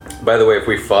By the way, if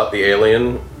we fought the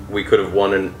alien, we could have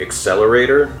won an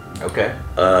accelerator. Okay.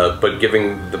 But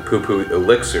giving the poo-poo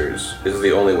elixirs is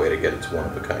the only way to get its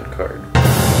one-of-a-kind card.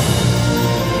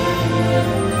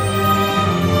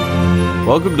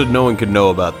 Welcome to No One Can Know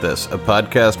About This, a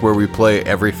podcast where we play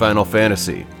every Final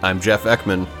Fantasy. I'm Jeff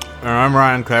Ekman. And I'm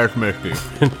Ryan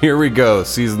Clare-Schmichty. And here we go,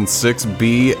 Season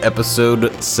 6B,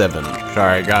 Episode 7.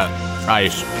 Sorry, I got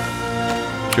ice.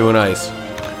 Chewing ice.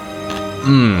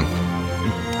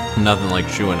 Nothing like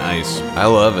chewing ice. I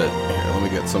love it. Here, let me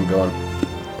get some going.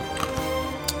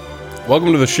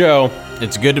 Welcome to the show.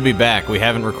 It's good to be back. We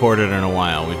haven't recorded in a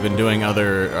while. We've been doing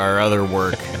our other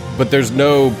work. But there's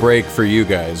no break for you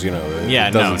guys, you know. Yeah,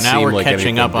 it doesn't now seem we're like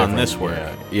catching up anything on this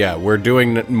different. work. Yeah, we're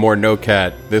doing more No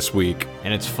Cat this week.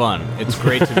 And it's fun. It's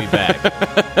great to be back.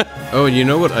 Oh, and you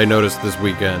know what I noticed this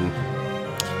weekend?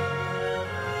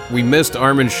 We missed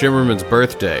Armin Shimmerman's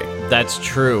birthday. That's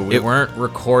true. We weren't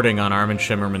recording on Armin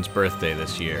Shimmerman's birthday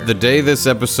this year. The day this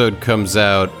episode comes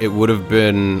out, it would have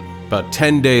been about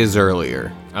 10 days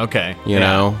earlier. Okay. You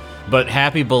know? But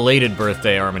happy belated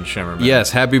birthday, Armin Shimmerman. Yes,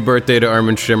 happy birthday to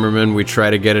Armin Shimmerman. We try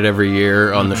to get it every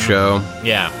year on the show.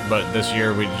 Yeah, but this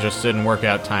year we just didn't work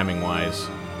out timing-wise.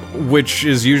 Which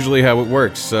is usually how it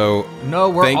works, so... No,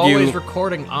 we're thank always you.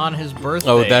 recording on his birthday.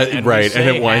 Oh, that and right, we and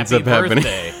say it winds happy up happening.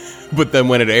 birthday. But then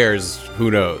when it airs,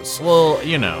 who knows? Well,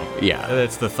 you know. Yeah.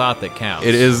 That's the thought that counts.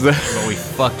 It is the... But we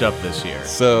fucked up this year.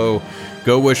 So,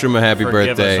 go wish him a happy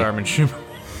Forgive birthday. us, Armin Shimmerman.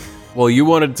 Well, you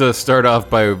wanted to start off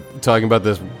by talking about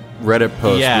this Reddit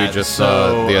post we just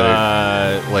saw the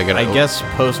other, I guess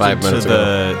posted 5 minutes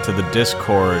ago. to the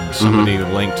Discord. Somebody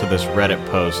linked to this Reddit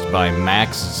post by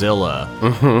Maxzilla,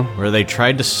 where they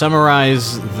tried to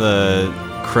summarize the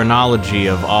chronology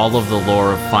of all of the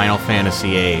lore of Final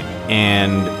Fantasy VIII,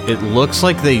 and it looks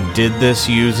like they did this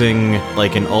using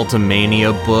like an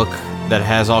Ultimania book that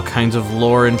has all kinds of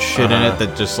lore and shit in it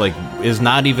that just like is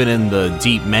not even in the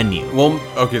deep menu. Well,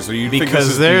 okay, so you think Because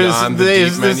this is there's beyond the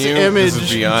this deep menu? image, This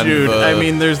is beyond dude. the... I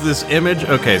mean, there's this image.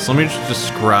 Okay, so let me just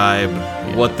describe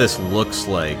what this looks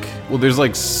like. Well, there's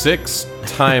like 6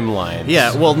 timelines.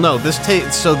 Yeah, well, no,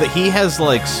 so that he has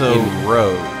like in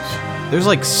rows. There's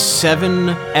like 7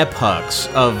 epochs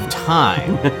of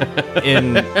time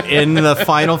in the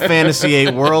Final Fantasy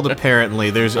VIII world. Apparently,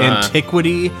 there's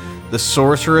Antiquity, the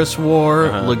Sorceress War,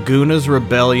 Laguna's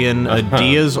Rebellion,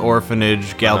 Adia's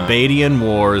Orphanage, Galbadian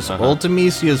Wars,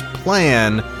 Ultimecia's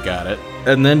Plan. Got it.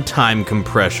 And then Time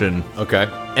Compression. Okay.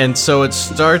 And so it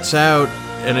starts out,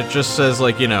 and it just says,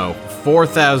 like,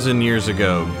 4,000 years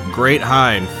ago, Great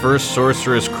Hind, first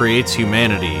sorceress, creates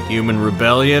humanity. Human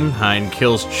rebellion, Hind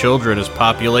kills children as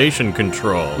population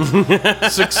control.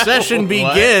 Succession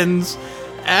begins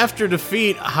after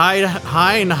defeat,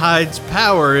 Hind hides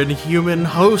power in human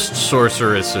host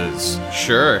sorceresses.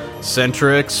 Sure.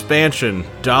 Centra expansion,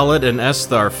 Dalit and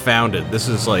Esthar founded. This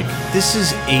is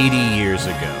 80 years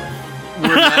ago.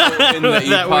 We're now in the That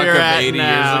epoch we're of at 80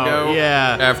 now. years ago?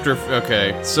 Yeah. After,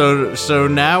 okay. So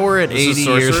now we're at This 80 is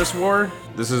years. Sorceress War?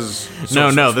 This is No,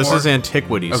 Sorceress this War? is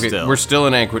Antiquity Okay, still. we're still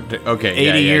in Antiquity. Okay,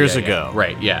 80 years yeah. ago.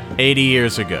 Right, yeah. 80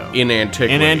 years ago. In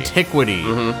Antiquity. In Antiquity,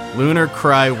 Lunar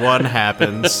Cry 1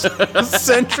 happens.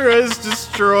 Centra is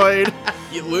destroyed.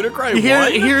 Lunar Cry 1?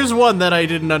 Here's one that I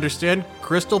didn't understand.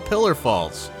 Crystal Pillar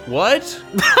falls. What?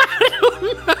 I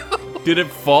don't know. Did it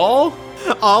fall?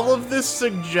 All of this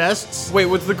suggests Wait,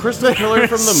 was the crystal pillar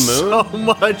from the moon? so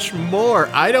much more.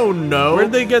 I don't know.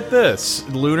 Where'd they get this?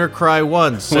 Lunar Cry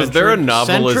 1. Was there a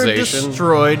novelization? Centra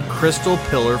destroyed Crystal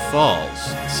Pillar Falls.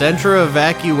 Centra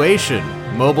evacuation.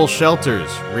 Mobile shelters.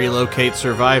 Relocate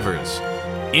survivors.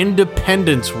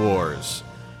 Independence Wars.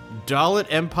 Dalit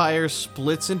Empire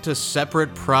splits into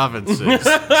separate provinces.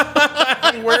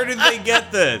 Where did they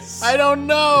get this? I don't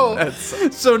know.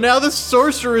 So now the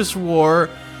Sorceress War.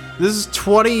 This is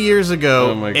 20 years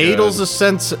ago. Oh my God. Adel's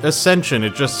Ascension.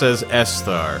 It just says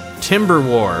Esthar. Timber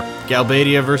War.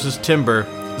 Galbadia versus Timber.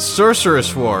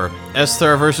 Sorceress War.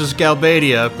 Esthar versus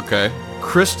Galbadia. Okay.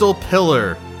 Crystal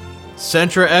Pillar.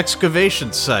 Centra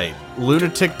Excavation Site.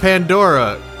 Lunatic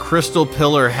Pandora. Crystal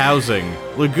Pillar Housing.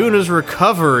 Laguna's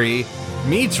Recovery.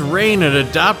 Meets Rain and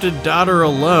Adopted Daughter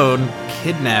Alone.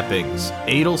 Kidnappings.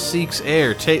 Adel seeks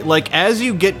heir. As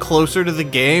you get closer to the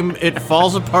game, it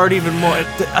falls apart even more.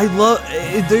 I love.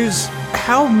 There's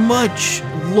how much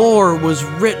lore was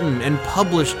written and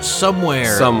published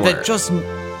somewhere that just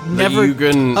never you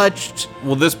can- touched.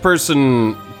 Well, this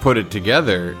person put it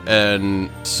together, and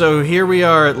So here we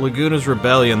are at Laguna's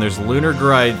Rebellion. There's Lunar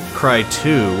Cry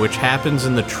 2, which happens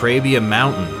in the Trabia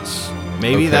Mountains.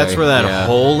 Maybe Okay, that's where that yeah.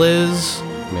 hole is.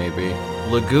 maybe.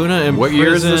 Laguna imprisoned. What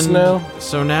year is this now?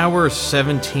 So now we're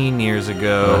 17 years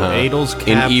ago. Adel's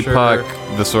capture. In Epoch,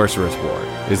 the Sorceress War.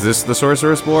 Is this the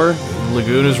Sorceress War?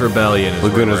 Laguna's Rebellion is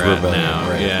Laguna's where we're at Rebellion, now.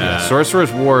 right. Yeah.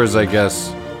 Sorceress War is, I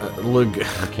guess...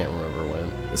 I can't remember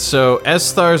when. So,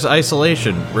 Esthar's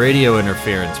isolation, radio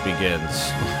interference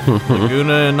begins.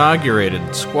 Laguna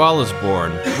inaugurated, Squall is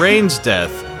born, Rain's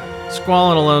death,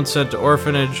 Squall and Alone sent to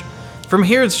orphanage. From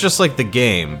here, it's just like the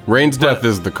game. Rain's death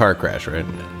is the car crash, right?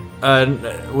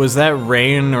 Was that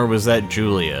Rain or was that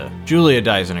Julia? Julia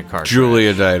dies in a car crash.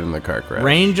 Julia died in the car crash.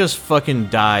 Rain just fucking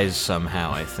dies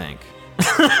somehow, I think.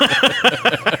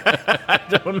 I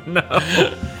don't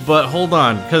know. But hold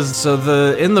on, because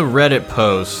in the Reddit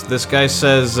post, this guy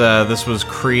says this was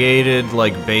created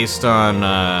like based on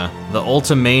the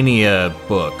Ultimania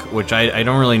book, which I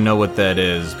don't really know what that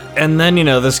is. And then,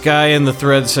 this guy in the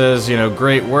thread says,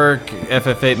 great work,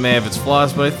 FF8 may have its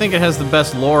flaws, but I think it has the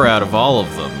best lore out of all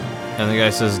of them. And the guy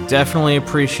says, definitely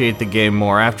appreciate the game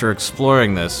more after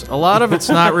exploring this. A lot of it's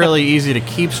not really easy to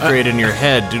keep straight in your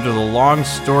head due to the long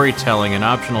storytelling and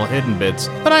optional hidden bits,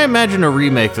 but I imagine a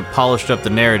remake that polished up the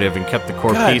narrative and kept the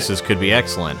core pieces could be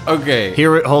excellent. Okay.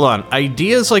 Here, hold on.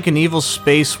 Ideas like an evil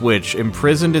space witch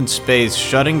imprisoned in space,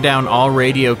 shutting down all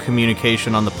radio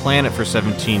communication on the planet for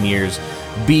 17 years,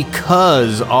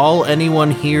 because all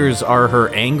anyone hears are her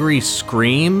angry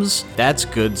screams, that's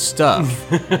good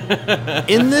stuff.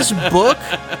 In this book,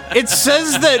 it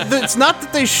says that it's not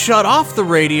that they shut off the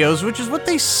radios, which is what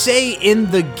they say in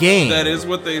the game. That is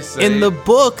what they say. In the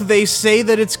book, they say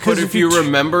that it's because But if you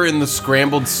remember in the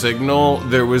scrambled signal,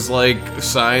 there was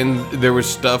there was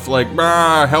stuff like,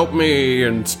 help me,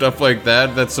 and stuff like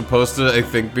that, that's supposed to, I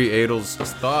think, be Adel's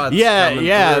thoughts.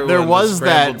 Yeah, there was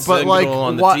that, but like,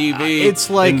 on the what, TV, it's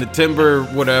like, in the timber,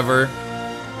 whatever.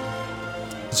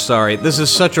 Sorry, this is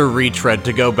such a retread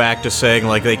to go back to saying,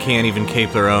 like, they can't even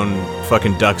keep their own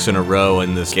fucking ducks in a row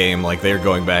in this game, like, they're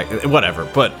going back, whatever,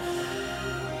 but,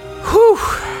 whew,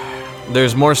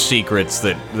 there's more secrets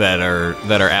that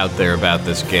are out there about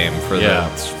this game for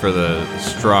the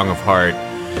strong of heart,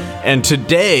 and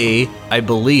today, I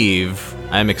believe,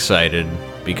 I'm excited,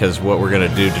 because what we're gonna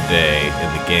do today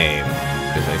in the game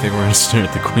is I think we're gonna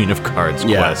start the Queen of Cards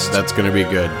quest. That's gonna be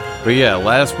good. But yeah,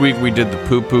 last week we did the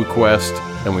poo-poo quest,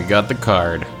 and we got the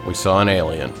card. We saw an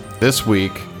alien. This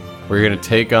week, we're gonna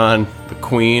take on the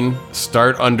Queen,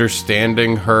 start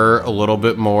understanding her a little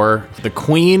bit more. The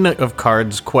Queen of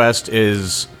Cards quest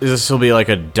this will be like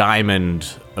a diamond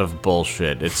of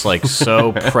bullshit. It's like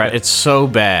so it's so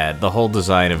bad. The whole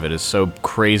design of it is so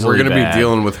crazily bad. We're gonna be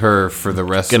dealing with her for the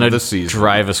rest of the season. It's gonna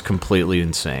drive us completely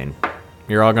insane.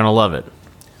 You're all gonna love it.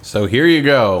 So here you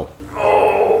go.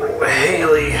 Oh,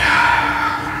 Haley,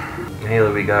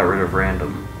 we got rid of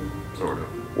random, sort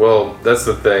of. Well, that's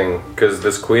the thing, because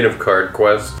this Queen of Card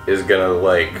quest is gonna,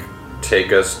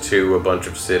 take us to a bunch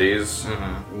of cities,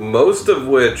 most of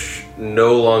which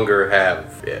no longer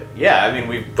have it. Yeah, I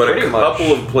mean, But a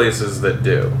couple of places that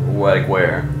do. Like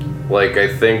where? Like, I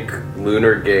think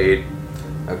Lunar Gate.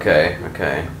 Okay.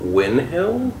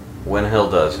 Windhill? Windhill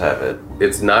does have it.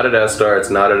 It's not at Estar, it's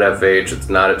not at FH, it's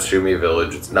not at Shumi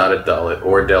Village, it's not at Dullet,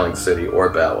 or Delling City,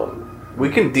 or Balam. We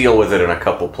can deal with it in a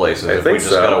couple places if we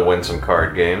just gotta win some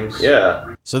card games.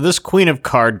 Yeah. So this Queen of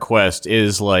Card quest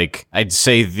is I'd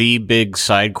say the big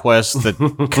side quest that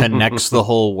connects the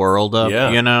whole world up,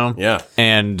 Yeah.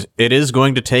 And it is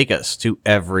going to take us to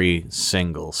every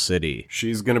single city.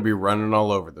 She's gonna be running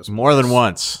all over this. More than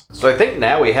once. So I think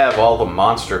now we have all the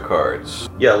monster cards.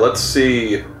 Yeah, let's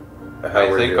see how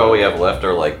I think all we have left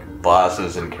are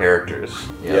bosses and characters.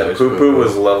 Yeah, Poo-Poo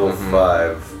was level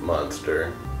 5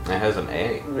 monster. It has an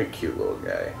A. What a cute little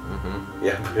guy.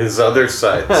 Yeah, but his other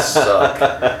sides suck.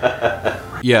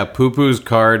 Yeah, Poo-Poo's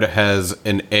card has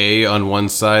an A on one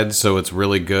side, so it's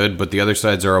really good, but the other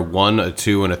sides are a 1, a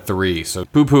 2, and a 3, so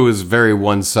Poo-Poo is very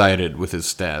one-sided with his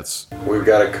stats. We've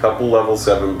got a couple level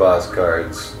 7 boss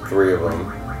cards, 3 of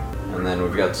them. And then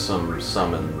we've got some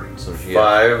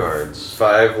GF cards.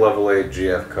 5 level 8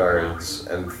 GF cards,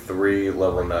 and 3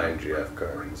 level 9 GF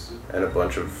cards. And a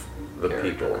bunch of the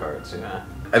people cards, yeah.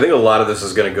 I think a lot of this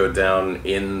is going to go down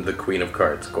in the Queen of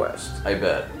Cards quest. I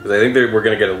bet. Because I think we're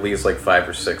going to get at least 5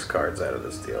 or 6 cards out of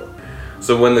this deal.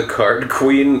 So when the Card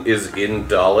Queen is in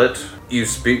Dalit, you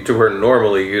speak to her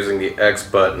normally using the X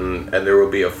button, and there will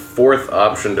be a 4th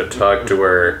option to talk to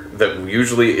her that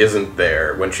usually isn't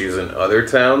there when she's in other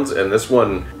towns, and this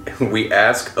one, we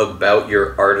ask about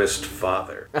your artist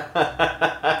father.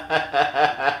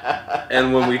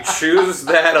 And when we choose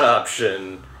that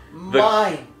option...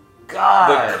 The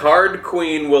Card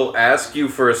Queen will ask you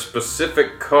for a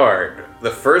specific card.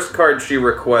 The first card she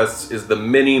requests is the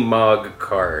Mini Mog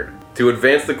card. To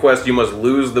advance the quest, you must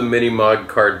lose the Minimog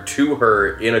card to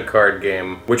her in a card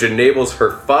game, which enables her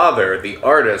father, the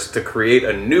artist, to create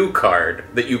a new card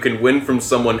that you can win from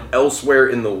someone elsewhere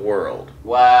in the world.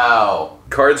 Wow.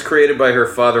 Cards created by her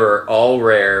father are all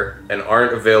rare and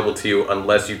aren't available to you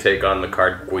unless you take on the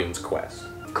Card Queen's quest.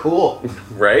 Cool.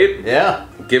 Right? Yeah.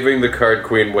 Giving the Card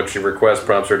Queen what she requests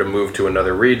prompts her to move to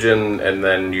another region, and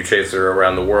then you chase her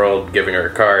around the world, giving her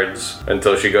cards,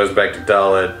 until she goes back to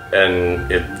Dalit,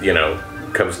 and it,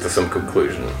 comes to some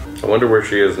conclusion. I wonder where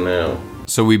she is now.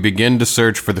 So we begin to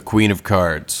search for the Queen of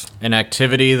Cards. An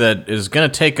activity that is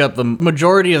going to take up the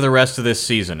majority of the rest of this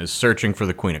season is searching for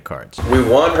the Queen of Cards. We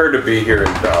want her to be here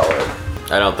in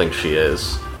Dalit. I don't think she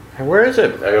is. Where is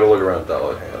it? I gotta look around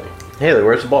Dalit, Haley. Haley,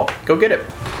 where's the ball? Go get it.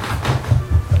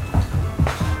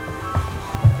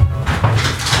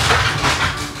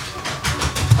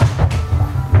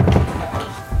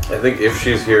 I think if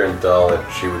she's here in Dalit,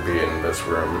 she would be in this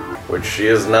room, which she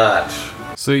is not.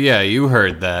 So yeah, you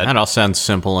heard that. That all sounds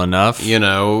simple enough.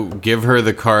 Give her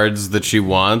the cards that she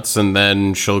wants, and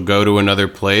then she'll go to another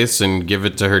place and give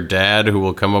it to her dad, who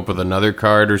will come up with another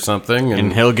card or something,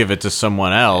 and he'll give it to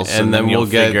someone else, and then we'll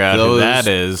get figure out those who that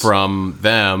is from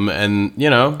them, and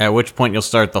at which point you'll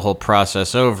start the whole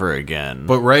process over again.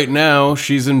 But right now,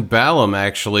 she's in Balam,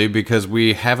 actually, because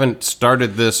we haven't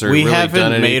started this or we really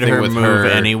haven't done made anything her with move her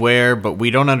anywhere, but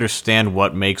we don't understand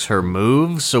what makes her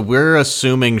move, so we're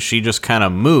assuming she just kind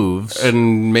of moves.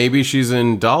 And maybe she's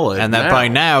in Dalit. And that by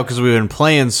now, because we've been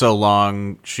playing so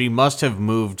long, she must have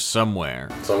moved somewhere.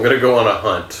 So I'm gonna go on a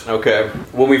hunt. Okay.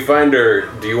 When we find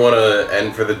her, do you want to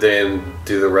end for the day and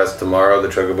do the rest tomorrow, the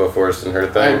Chocobo Forest and her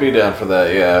thing? I'd be down for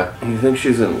that, yeah. You think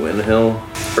she's in Windhill?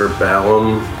 Or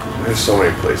Balam? There's so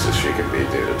many places she could be,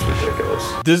 dude. It's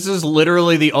ridiculous. This is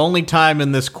literally the only time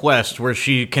in this quest where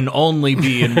she can only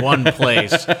be in one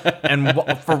place. And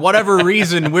for whatever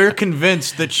reason, we're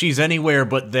convinced that she's anywhere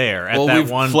but there at that we've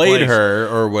one played place. her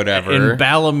or whatever. In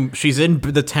Balam, she's in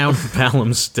the town of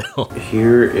Balam still.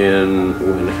 Here in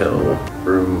Windhill,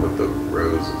 room with the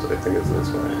roses. I think it's this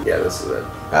way. Yeah, this is it.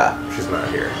 She's not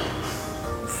here.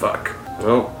 Fuck.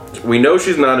 Well, we know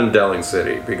she's not in Delling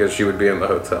City because she would be in the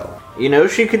hotel.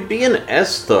 She could be in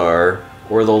Esthar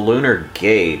or the Lunar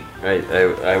Gate.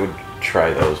 I would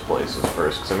try those places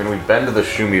first, because we've been to the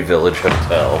Shumi Village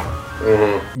Hotel.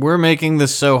 Mm-hmm. We're making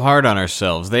this so hard on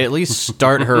ourselves. They at least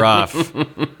start her off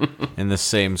in the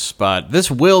same spot. This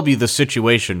will be the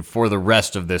situation for the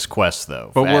rest of this quest,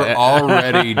 though. But we're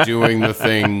already doing the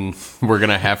thing we're going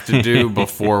to have to do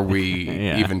before we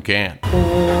even can. I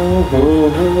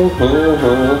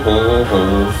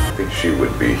think she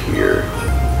would be here.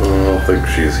 I don't think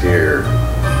she's here.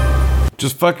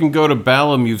 Just fucking go to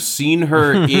Balam. You've seen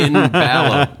her in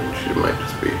Balam. She might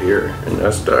just be here in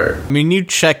Esthar. You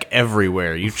check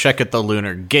everywhere. You check at the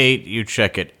Lunar Gate. You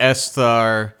check at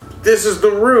Esthar. This is the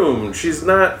room. She's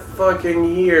not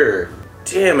fucking here.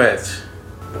 Damn it.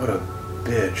 What a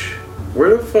bitch.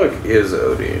 Where the fuck is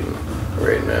Odin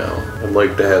right now? I'd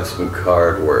like to have some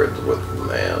card words with the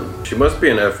man. She must be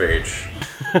an FH.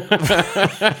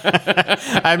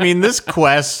 This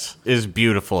quest is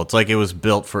beautiful. It's like it was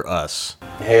built for us.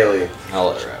 Haley. I'll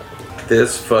let her out.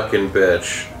 This fucking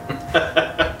bitch.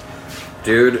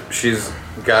 Dude, she's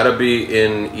gotta be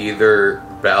in either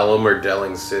Balam or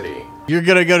Delling City. You're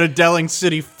gonna go to Delling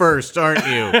City first, aren't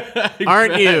you?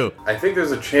 Aren't you? I think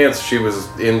there's a chance she was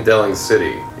in Delling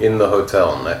City, in the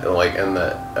hotel,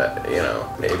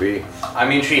 maybe.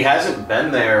 She hasn't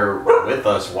been there with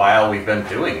us while we've been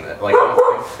doing that.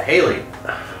 Haley.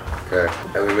 Okay.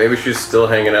 Maybe she's still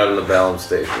hanging out in the Balam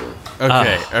station.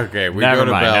 Okay. We go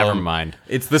to Balam. Never mind.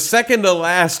 It's the second to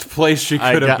last place she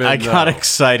could have been. I got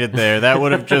excited there. That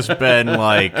would have just been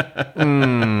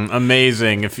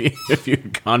amazing if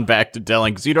you'd gone back to Delling,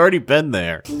 because you'd already been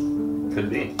there. Could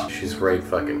be. She's right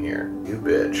fucking here. You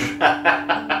bitch.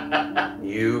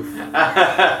 You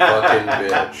fucking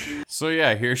bitch. So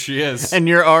yeah, here she is. And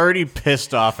you're already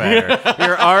pissed off at her.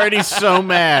 You're already so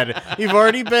mad. You've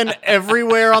already been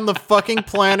everywhere on the fucking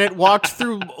planet, walked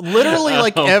through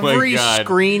literally every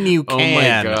screen you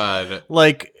can. Oh my god.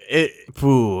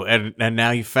 And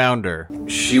now you found her.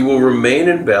 She will remain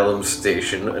in Balam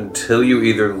Station until you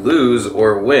either lose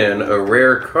or win a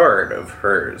rare card of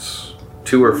hers.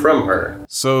 To or from her.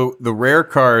 So the rare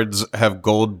cards have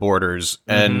gold borders,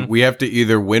 and we have to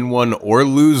either win one or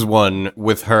lose one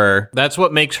with her. That's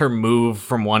what makes her move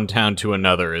from one town to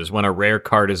another, is when a rare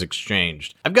card is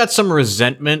exchanged. I've got some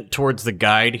resentment towards the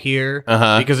guide here,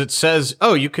 because it says,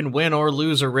 you can win or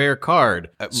lose a rare card.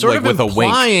 Sort of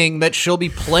implying that she'll be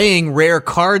playing rare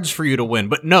cards for you to win.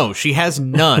 But no, she has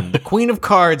none. The Queen of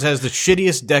Cards has the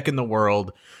shittiest deck in the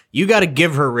world. you got to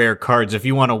give her rare cards if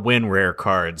you want to win rare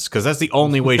cards, because that's the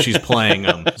only way she's playing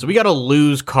them. So we got to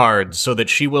lose cards so that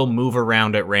she will move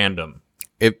around at random.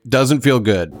 It doesn't feel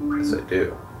good. Yes, I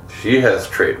do. She has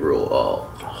trade rule all.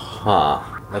 Huh.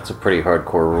 That's a pretty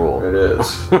hardcore rule. It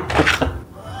is.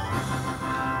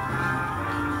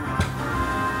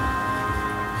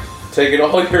 Taking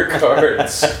all your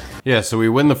cards. Yeah, so we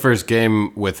win the first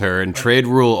game with her, and trade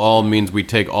rule all means we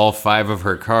take all 5 of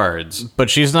her cards. But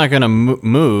she's not going to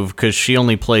move because she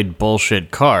only played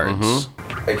bullshit cards.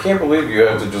 I can't believe you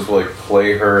have to just like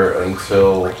play her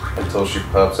until she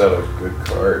pops out a good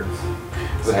card.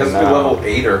 'Cause it has to be level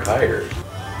 8 or higher.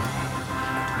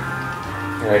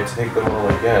 And I take them all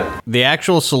again. The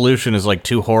actual solution is like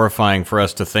too horrifying for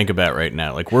us to think about right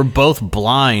now. Like we're both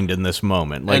blind in this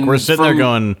moment. Like And we're sitting there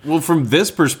going, Well, from this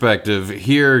perspective,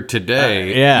 here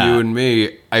today, yeah. you and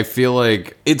me, I feel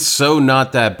like it's so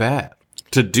not that bad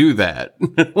to do that.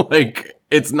 Like,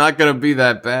 it's not going to be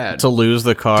that bad. to lose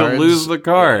the cards. To lose the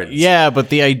cards. Yeah, but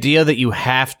the idea that you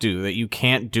have to, that you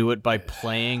can't do it by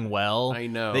playing well, I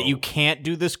know. that you can't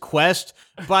do this quest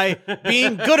by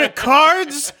being good at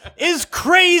cards is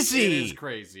crazy. It is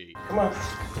crazy. Come on.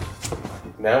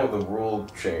 Now with the rule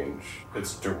change,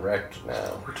 it's direct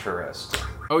now. Interesting.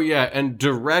 Oh, yeah, and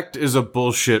direct is a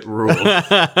bullshit rule.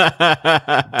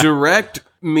 Direct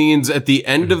means at the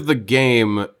end of the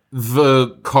game,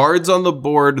 the cards on the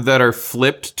board that are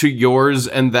flipped to yours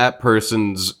and that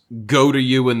person's go to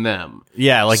you and them.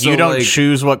 Yeah, like So, you don't like-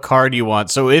 choose what card you want.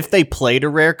 So if they played a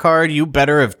rare card, you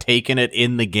better have taken it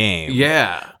in the game.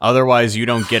 Yeah. Otherwise, you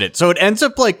don't get it. So it ends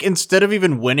up like instead of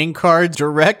even winning cards,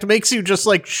 direct makes you just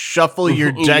like shuffle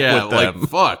your deck Yeah, with them. like,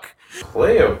 fuck.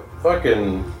 Play a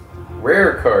fucking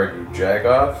rare card, you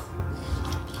jagoff.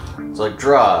 It's like,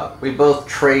 draw. We both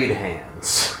trade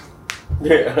hands.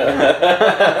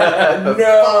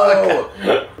 No!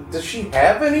 Does she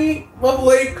have any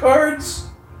level 8 cards?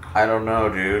 I don't know,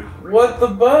 dude. What the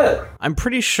butt? I'm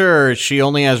pretty sure she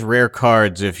only has rare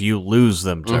cards if you lose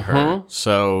them to her.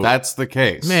 So That's the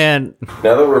case. man,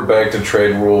 Now that we're back to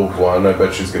trade rule 1, I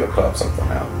bet she's gonna pop something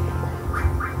out.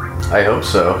 I hope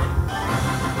so.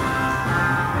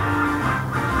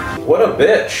 What a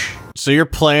bitch! so you're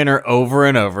playing her over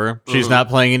and over. She's not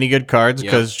playing any good cards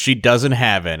because she doesn't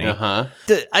have any. Uh-huh.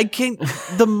 I can't.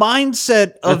 The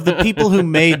mindset of the people who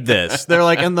made this, they're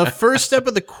like, and the first step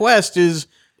of the quest is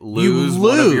Lose you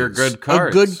one of lose your good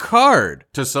cards. a good card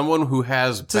To someone who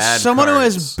has to bad someone who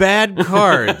cards. has bad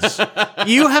cards.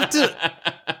 You have to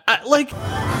like.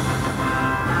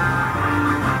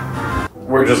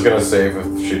 We're just gonna save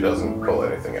if she doesn't pull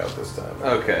anything out this time.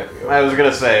 Okay. I was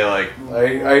gonna say, like,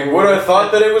 I would have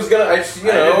thought that it was gonna, you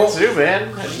know. too, man.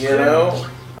 You know?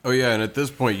 Oh, yeah, and at this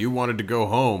point, you wanted to go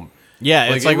home. Yeah,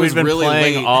 Like, it's it like was we've been really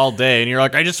playing late. all day, and you're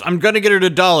like, I'm gonna get her to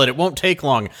dull it. It won't take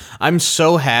long. I'm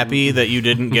so happy that you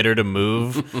didn't get her to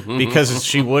move because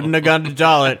she wouldn't have gone to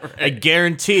dull it. I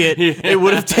guarantee it. It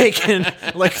would have taken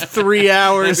like 3 I'd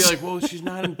hours. be like, well, she's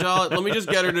not in Dollet. Let me just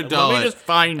get her to Dollet. Let me just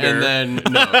find her. And then,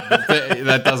 no,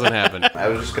 that doesn't happen. I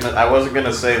wasn't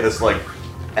gonna say this, like,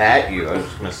 at you. I was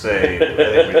just gonna say, I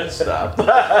think we should stop.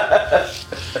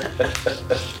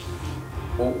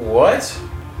 What?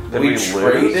 Did we we lose?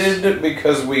 traded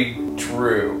because we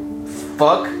drew.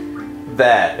 Fuck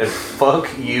that, and fuck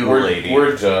you, lady.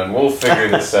 We're done. We'll figure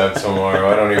this out tomorrow.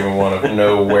 I don't even want to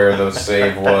know where the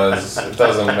save was. It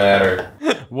doesn't matter.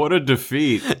 What a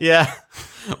defeat. Yeah.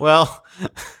 Well,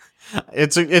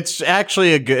 it's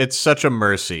actually it's such a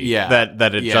mercy Yeah.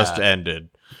 that it Yeah. just ended.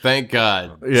 Thank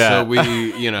God. Yeah.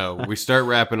 So we start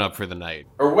wrapping up for the night.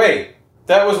 Or wait,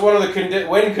 that was one of the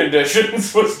win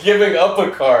conditions was giving up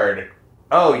a card.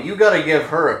 Oh, you gotta give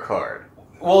her a card.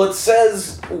 Well, it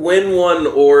says win one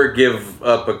or give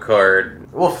up a card.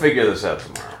 We'll figure this out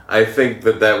tomorrow. I think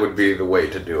that would be the way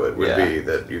to do it. Would Yeah. be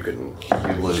that you can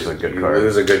lose a good you card.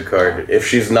 lose a good card if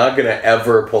she's not going to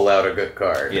ever pull out a good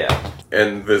card. Yeah.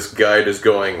 And this guide is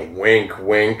going wink,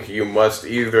 wink. You must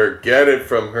either get it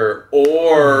from her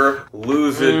or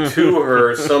lose it to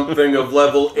her. Something of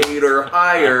level 8 or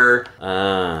higher.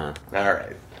 All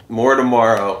right. More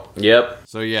tomorrow. Yep.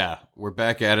 So yeah, we're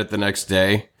back at it the next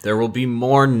day. There will be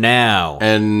more now.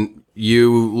 And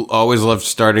you always loved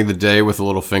starting the day with a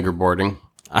little fingerboarding.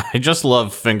 I just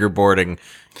love fingerboarding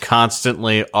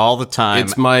constantly, all the time,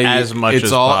 It's my as much it's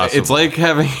as all possible. it's like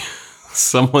having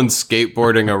someone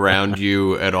skateboarding around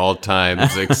you at all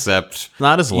times, except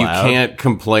not as you loud. can't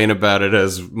complain about it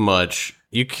as much.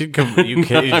 You can. You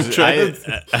can. I'm trying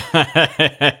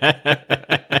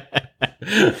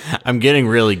I'm getting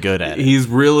really good at it. He's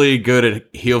really good at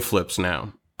heel flips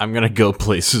now. I'm gonna go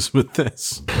places with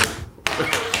this.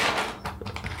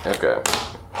 Okay.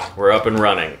 We're up and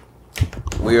running.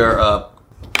 We are up.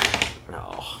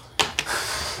 No.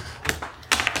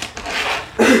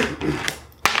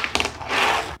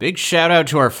 Big shout out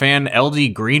to our fan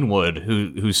LD Greenwood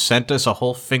who sent us a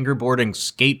whole fingerboarding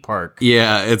skate park.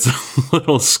 Yeah, it's a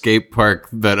little skate park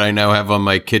that I now have on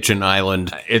my kitchen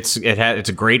island. It's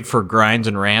great for grinds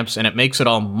and ramps, and it makes it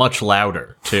all much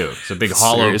louder too. It's a big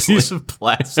hollow piece of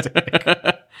plastic.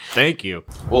 Thank you.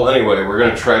 Well, anyway, we're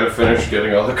going to try to finish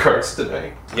getting all the cards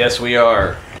today. Yes, we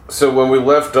are. So when we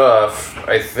left off,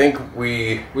 I think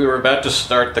we were about to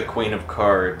start the Queen of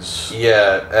Cards.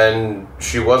 Yeah, and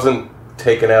she wasn't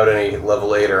taking out any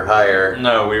level 8 or higher.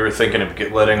 No, we were thinking of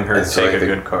letting her take a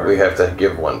good card. We have to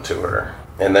give one to her,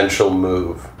 and then she'll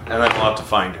move. And then we'll have to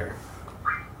find her.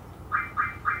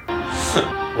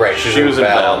 Right, she was in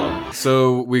battle.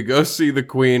 So we go see the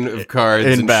Queen of Cards,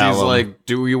 In and Balam. she's like,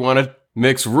 do we want to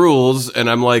mix rules? And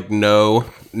I'm like, no,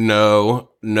 no,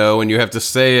 no. And you have to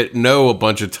say it no a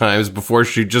bunch of times before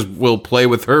she just will play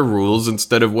with her rules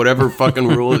instead of whatever fucking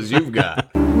rules you've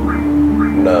got.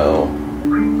 No.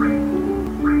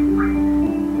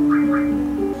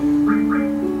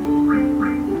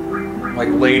 Like,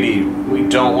 lady, we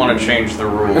don't want to change the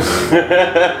rules.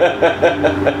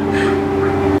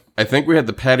 I think we had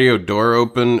the patio door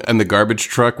open and the garbage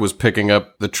truck was picking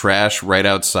up the trash right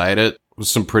outside it. It was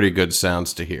some pretty good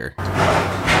sounds to hear.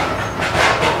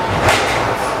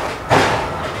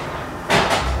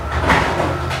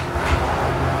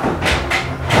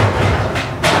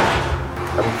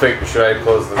 I'm thinking, should I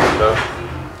close the window?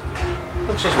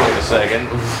 Let's just wait a second.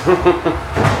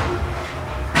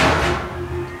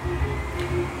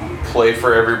 Play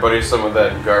for everybody some of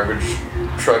that garbage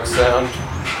truck sound.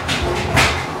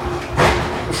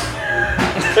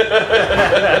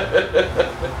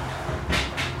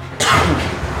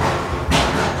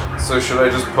 So should I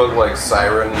just put like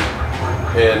Siren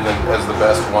in as the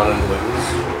best one and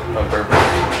lose on purpose?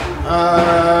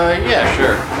 Yeah,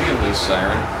 sure. We can lose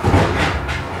Siren.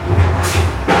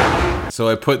 So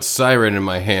I put Siren in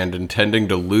my hand, intending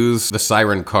to lose the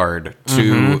Siren card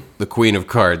to the Queen of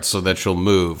Cards so that she'll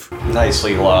move.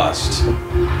 Nicely lost.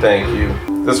 Thank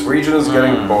you. This region is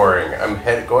getting boring. I'm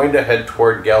going to head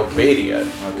toward Galbadia.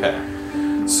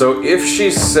 Okay. So if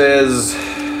she says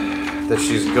that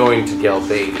she's going to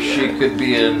Galbadia, She could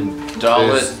be in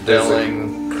Dalit, there's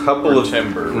Delling, a couple or of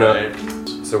Timber, no. right?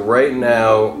 So right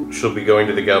now she'll be going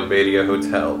to the Galbadia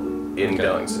Hotel in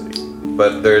Delling City,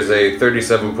 but there's a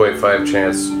 37.5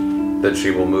 chance that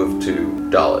she will move to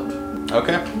Dalit.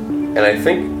 Okay. And I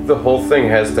think the whole thing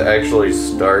has to actually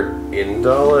start in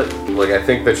Dalit. Like, I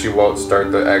think that she won't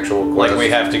start the actual quest. Like, we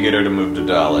have to get her to move to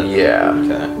Dalit. Yeah.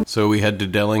 Okay. So we head to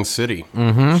Delling City.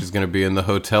 She's going to be in the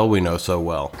hotel we know so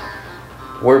well.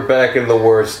 We're back in the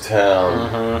worst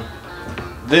town.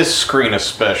 This screen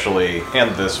especially, and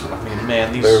this one. I mean,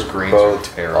 man, these They're screens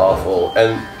both are terrible. awful.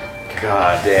 And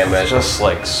god damn it. Just,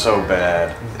 like, so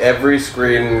bad. Every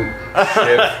screen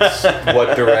shifts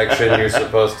what direction you're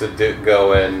supposed to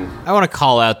go in. I want to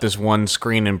call out this one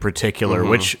screen in particular,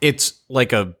 which it's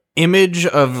like a image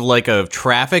of like a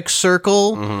traffic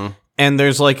circle, and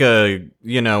there's like a,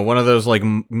 one of those like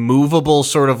movable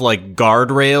sort of like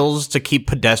guardrails to keep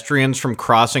pedestrians from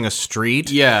crossing a street.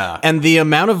 Yeah. And the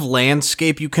amount of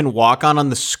landscape you can walk on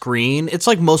the screen, it's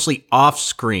like mostly off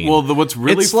screen. Well, what's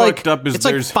really fucked up is it's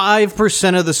there's... like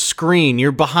 5% of the screen.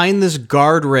 You're behind this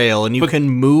guardrail and you can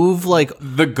move like...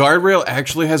 The guardrail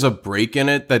actually has a break in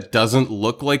it that doesn't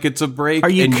look like it's a break. Are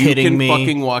you and kidding you can me?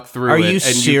 fucking walk through Are it. you and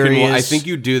serious? I think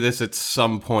you do this at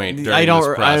some point during I don't.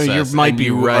 this process. You might and be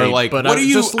you right. Are like, but what are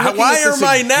you? just looking Why at this am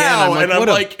I again, now? And I'm what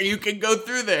a- like, you can go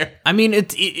through there. I mean,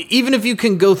 even if you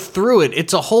can go through it,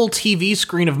 it's a whole TV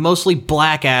screen of mostly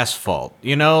black asphalt.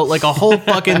 Like a whole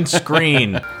fucking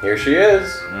screen. Here she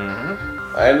is.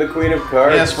 Mm-hmm. I am the Queen of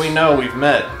Cards. Yes, we know. We've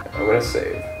met. I'm gonna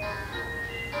save.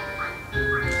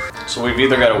 So we've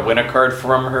either got to win a card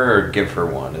from her or give her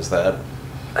one. Is that?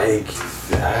 I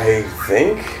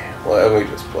think. Well, let me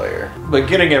just play her. But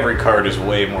getting every card is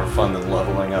way more fun than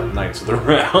leveling up Knights of the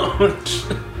Round.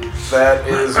 That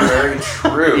is very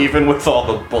true. Even with all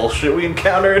the bullshit we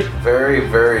encountered. Very,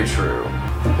 very true.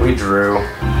 We drew.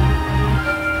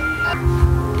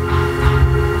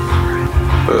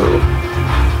 Boo.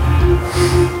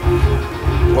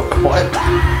 What?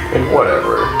 And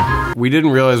whatever. We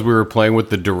didn't realize we were playing with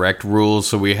the direct rules,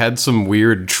 so we had some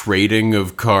weird trading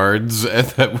of cards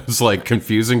that was like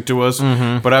confusing to us.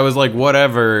 But I was like,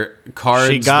 whatever.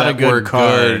 Cards She got that a good were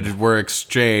card. good were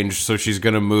exchanged, so she's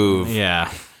gonna move.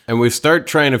 Yeah. And we start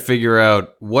trying to figure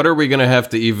out what are we gonna have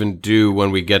to even do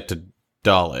when we get to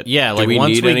Dalit. Yeah, Do like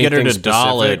once need we get her to anything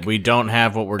Dalit, specific? we don't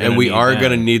have what we're going to And we need are then.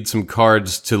 going to need some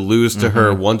cards to lose to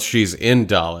her once she's in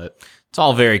Dalit. It's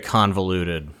all very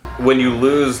convoluted. When you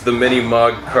lose the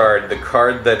Mini-Mog card, the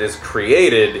card that is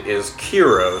created is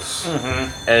Kyros,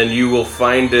 and you will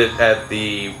find it at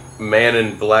the Man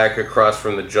in Black across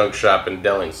from the junk shop in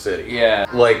Delling City. Yeah.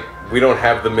 Like, we don't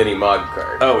have the Mini-Mog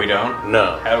card. Oh, we don't?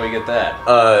 No. How do we get that?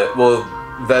 Well,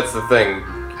 that's the thing.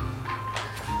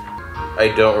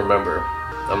 I don't remember.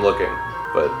 I'm looking,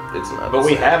 but it's not. But the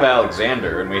we same. have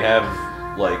Alexander, and we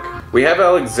have, like... We have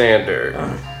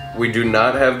Alexander. We do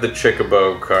not have the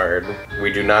Chickabo card.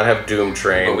 We do not have Doom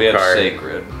Train But we have card.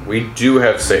 Sacred. We do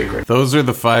have Sacred. Those are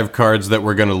the 5 cards that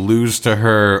we're going to lose to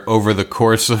her over the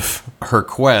course of her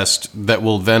quest that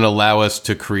will then allow us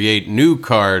to create new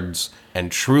cards and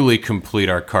truly complete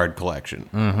our card collection.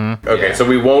 Okay, Yeah. so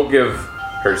we won't give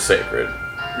her Sacred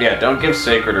Yeah, don't give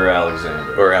Sacred or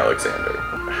Alexander. or Alexander.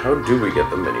 How do we get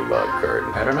the Mini-Mod card?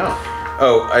 I don't know.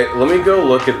 Oh, let me go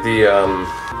look at the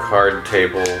card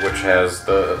table, which has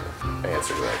the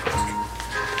answer to that question.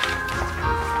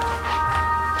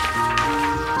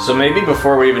 So maybe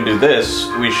before we even do this,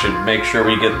 we should make sure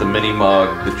we get the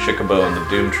Mini-Mog, the Chickabo, and the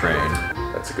Doom Train.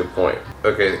 That's a good point.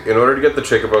 Okay, in order to get the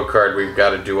Chickabo card, we've got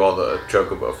to do all the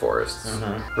Chocobo forests. In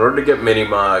order to get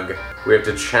Mini-Mog, we have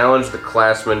to challenge the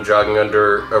classmen jogging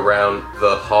around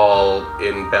the hall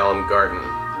in Balam Garden.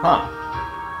 Huh.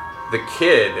 The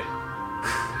kid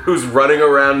who's running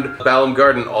around Balam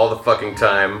Garden all the fucking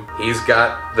time, he's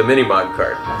got the Mini-Mod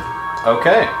card.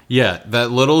 Okay. Yeah,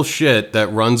 that little shit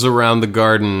that runs around the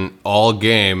garden all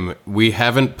game, we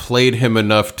haven't played him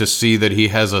enough to see that he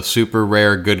has a super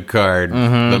rare good card,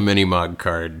 the Mini-Mog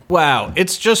card. Wow,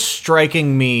 it's just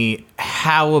striking me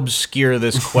how obscure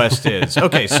this quest is.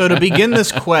 Okay, so to begin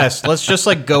this quest, let's just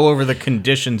like go over the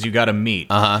conditions you gotta meet.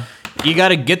 You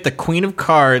gotta get the Queen of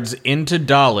Cards into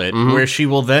Dalit, where she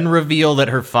will then reveal that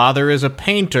her father is a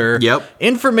painter. Yep.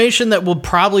 Information that will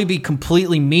probably be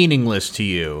completely meaningless to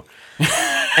you.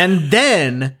 And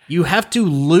then you have to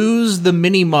lose the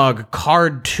Mini-Mog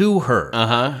card to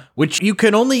her, which you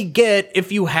can only get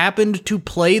if you happened to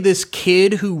play this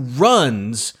kid who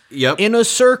runs in a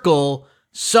circle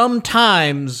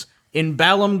sometimes in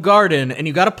Balam Garden, and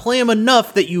you gotta play him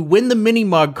enough that you win the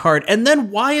Mini-Mog card, and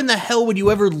then why in the hell would you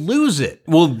ever lose it?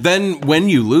 Well, then when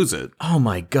you lose it, Oh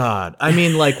my god. I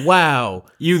mean, like, wow.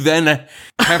 you then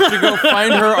have to go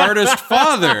find her artist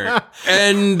father.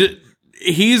 And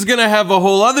he's going to have a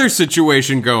whole other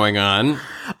situation going on.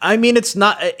 I mean,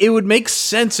 it would make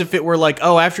sense if it were like,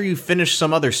 oh, after you finish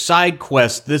some other side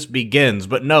quest, this begins.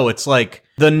 But no, it's like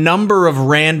the number of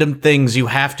random things you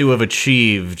have to have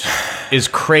achieved is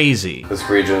crazy. This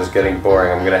region is getting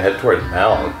boring. I'm gonna head towards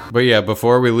Balam. But yeah,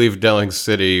 before we leave Delling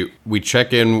City, we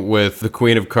check in with the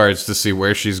Queen of Cards to see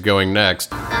where she's going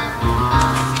next.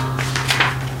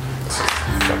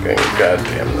 Fucking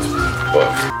goddamn this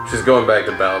book. She's going back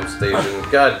to Balam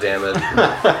Station. God damn it.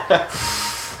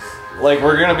 Like,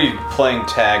 we're gonna be playing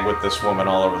tag with this woman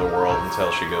all over the world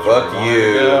until she goes where Fuck we want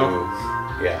you. to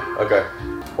go. Yeah, okay.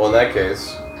 Well, in that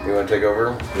case, you want to take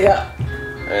over? Yeah.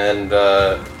 And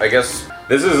I guess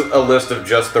this is a list of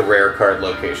just the rare card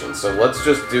locations. So let's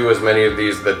just do as many of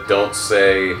these that don't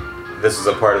say this is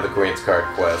a part of the Queen's Card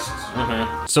quest.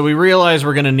 So we realize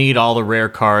we're gonna need all the rare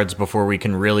cards before we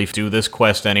can really do this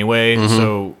quest anyway.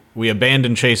 So we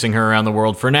abandon chasing her around the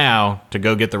world for now to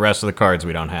go get the rest of the cards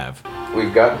we don't have.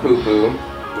 We've got Poo Poo.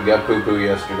 We got Poo Poo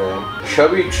yesterday.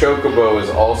 Chubby Chocobo is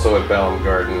also at Balam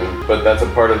Garden, but that's a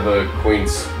part of the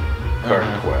Queen's Card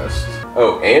quest.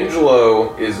 Oh,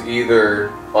 Angelo is either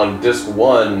on Disc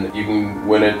 1, you can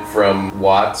win it from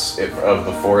Watts of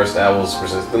the Forest Owls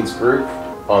Resistance Group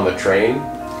on the train,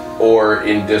 or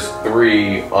in Disc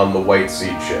 3 on the White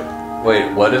Seed ship.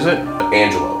 Wait, what is it?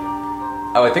 Angelo.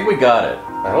 Oh, I think we got it.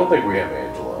 I don't think we have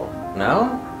Angelo.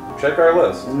 No? Check our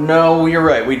list. No, you're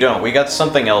right, we don't. We got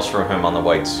something else from him on the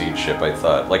White Seed ship, I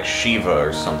thought. Like Shiva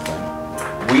or something.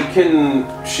 We can...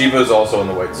 Shiva's also on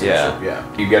the White Seed Yeah. ship,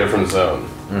 yeah. You get it from Zone.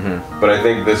 But I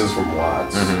think this is from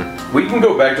Watts. We can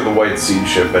go back to the White Seed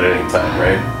ship at any time,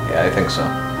 right? Yeah, I think so.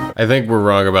 I think we're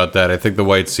wrong about that. I think the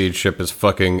White Seed ship is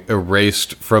fucking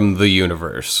erased from the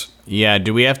universe. Yeah,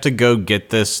 do we have to go get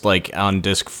this like on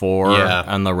disc 4 Yeah.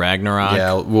 on the Ragnarok?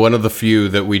 Yeah, one of the few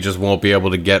that we just won't be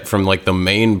able to get from like the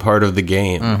main part of the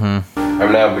game.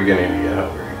 I'm now beginning to get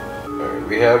hungry. Alright,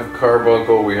 we have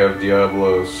Carbuncle, we have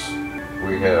Diablos,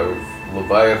 we have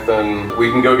Leviathan.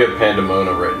 We can go get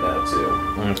Pandemona right now, too.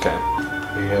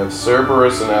 Okay. We have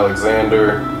Cerberus and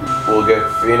Alexander. We'll get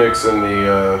Phoenix in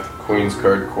the Queen's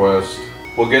Card quest.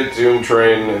 We'll get Doom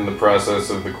Train in the process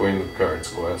of the Queen of Cards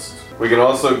quest. We can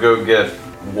also go get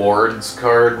Ward's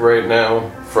card right now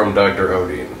from Dr.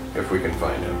 Odin, if we can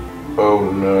find him.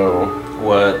 Oh no.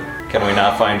 What? Can we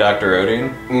not find Dr.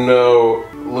 Odin? No,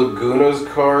 Laguna's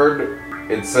card,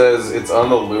 it says it's on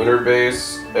the lunar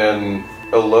base, and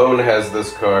Alone has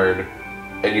this card,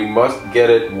 and you must get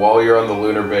it while you're on the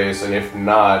lunar base, and if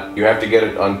not, you have to get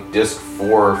it on disc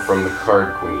 4 from the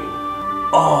Card Queen.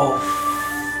 Oh,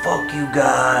 fuck you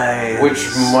guys. Which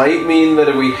might mean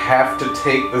that we have to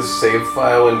take the save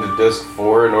file into disc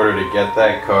 4 in order to get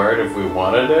that card if we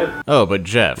wanted it. Oh, but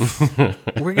Jeff,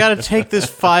 we gotta take this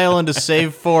file into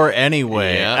save 4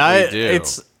 anyway. Yeah, we do.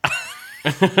 It's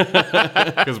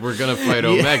Because we're gonna fight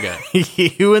Omega.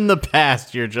 you in the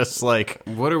past. You're just like,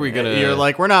 What are we gonna? you're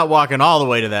like, we're not walking all the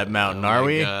way to that mountain, are my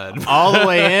we? God. All the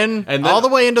way in, And then all the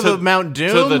way into to- the Mount Doom,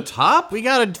 to the top? We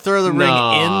gotta throw the ring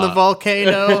Nah. in the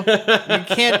volcano. You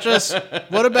can't just.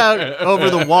 What about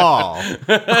over the wall?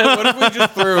 What if we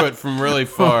just threw it from really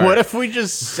far? What if we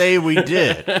just say we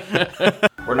did?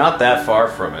 We're not that far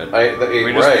from it.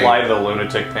 We just fly to the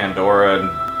Lunatic Pandora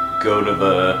and go to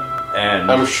the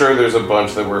end. I'm sure there's a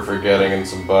bunch that we're forgetting in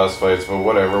some boss fights, but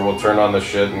whatever, we'll turn on the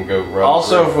shit and go run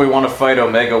Also, through. if we want to fight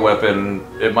Omega Weapon,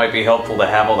 it might be helpful to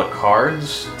have all the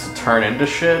cards to turn into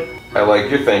shit. I like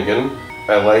your thinking.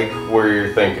 I like where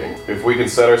you're thinking. If we can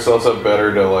set ourselves up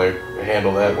better to, like,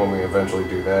 handle that when we eventually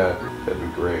do that, that'd be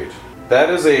great. That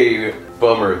is a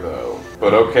bummer, though.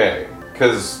 But okay.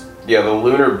 Because, yeah, the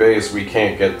lunar base we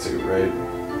can't get to, right?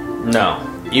 No.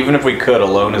 Even if we could,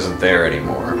 Alone isn't there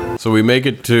anymore. So we make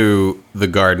it to the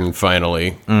garden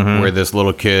finally, where this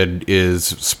little kid is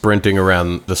sprinting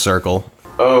around the circle.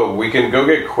 Oh, we can go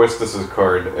get Quistis's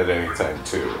card at any time,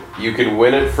 too. You can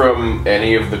win it from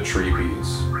any of the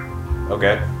treepies.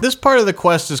 Okay. This part of the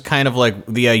quest is kind of like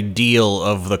the ideal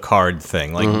of the card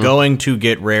thing. Like going to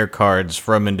get rare cards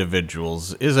from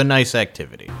individuals is a nice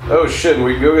activity. Oh shit, and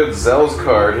we can go get Zell's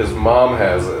card. His mom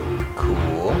has it.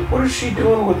 Cool. What is she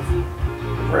doing with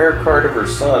the rare card of her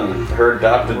son, her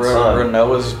adopted son?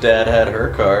 Renoa's dad had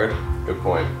her card. Good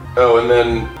point. Oh, and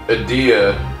then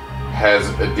Adia has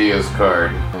Adia's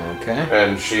card, Okay.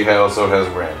 and she also has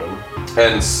random.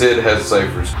 And Sid has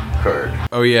Cypher's card.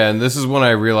 Oh yeah, and this is when I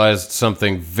realized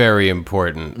something very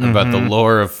important about the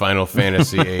lore of Final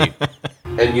Fantasy VIII.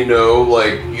 And you know,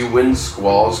 like, you win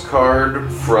Squall's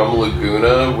card from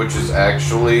Laguna, which is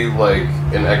actually, like,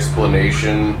 an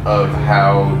explanation of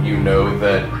how you know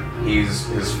that he's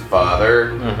his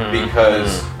father.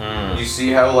 Because you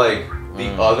see how, like, the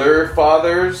other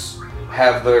fathers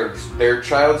have their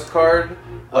child's card?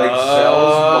 Like,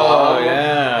 Zell's mom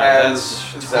has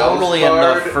That's Zell's totally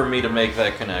card. enough for me to make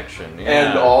that connection. Yeah.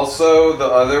 And also, the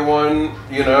other one,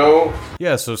 you know,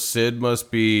 Yeah, so Sid must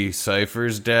be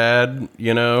Cypher's dad,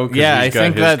 you know? 'cause Yeah, I he's got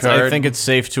think his that's. I card. think it's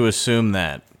safe to assume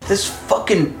that. This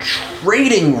fucking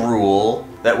trading rule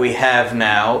that we have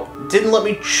now didn't let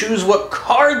me choose what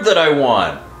card that I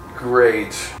want.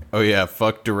 great. Oh yeah,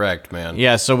 fuck Direct, man.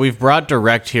 Yeah, so we've brought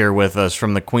Direct here with us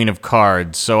from the Queen of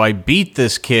Cards. So I beat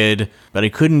this kid, but I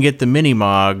couldn't get the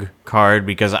Minimog card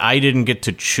because I didn't get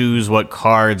to choose what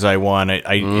cards I wanted.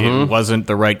 It wasn't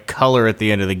the right color at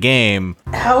the end of the game.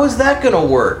 How is that gonna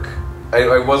work?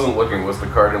 I wasn't looking. Was the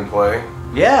card in play?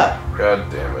 Yeah. God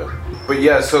damn it. But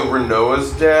yeah, so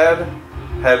Renoa's dad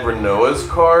had Renoa's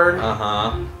card,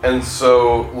 Uh-huh. and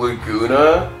so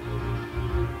Laguna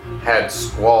had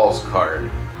Squall's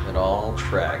card. It all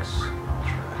tracks. All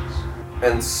tracks.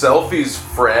 And Selfie's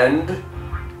friend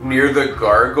near the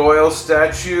gargoyle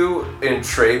statue in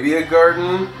Trabia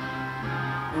Garden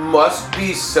must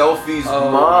be Selfie's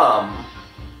mom,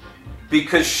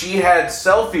 because she had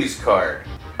Selfie's card.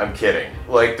 I'm kidding.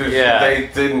 Like, they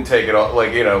didn't take it all.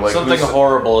 Like, you know, like Something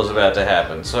horrible is about to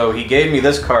happen. So he gave me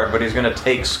this card, but he's gonna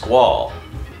take Squall.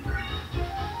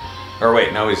 Or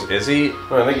wait, no, is he?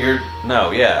 I think you're.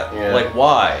 No, yeah. Yeah. Like,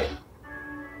 why?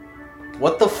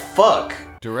 What the fuck?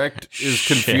 Direct is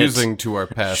Shit. confusing to our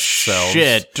past selves.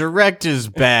 Shit, Direct is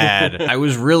bad. I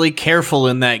was really careful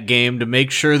in that game to make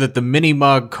sure that the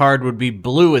Minimog card would be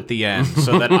blue at the end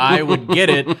so that I would get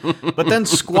it. But then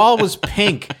Squall was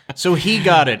pink, so he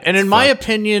got it. And in my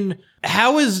opinion,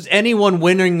 how is anyone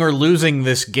winning or losing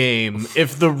this game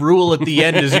if the rule at the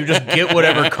end is you just get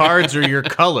whatever cards are your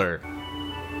color?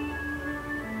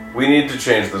 We need to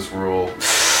change this rule.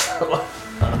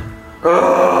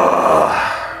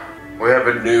 We have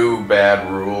a new bad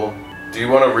rule. Do you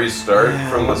want to restart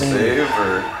from the save,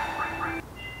 or?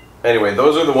 Anyway,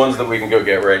 those are the ones that we can go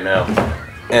get right now.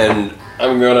 And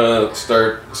I'm gonna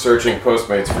start searching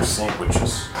Postmates for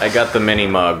sandwiches. I got the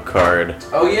Minimog card.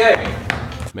 Oh yay!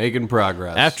 Making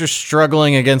progress. After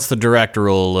struggling against the Direct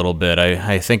rule a little bit,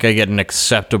 I think I get an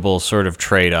acceptable sort of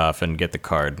trade-off and get the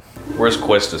card. Where's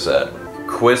Quistis at?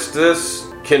 Quistis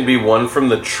can be won from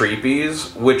the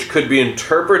Treepies, which could be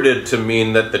interpreted to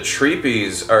mean that the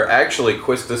Treepies are actually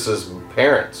Quistis's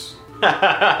parents.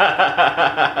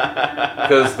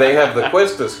 Because they have the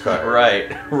Quistis card.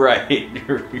 Right.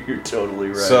 You're totally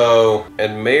right. So,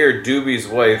 and Mayor Doobie's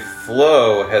wife,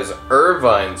 Flo, has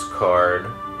Irvine's card.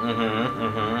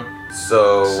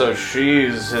 So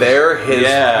they're his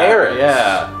parents.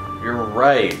 Yeah, you're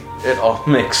right. It all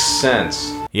makes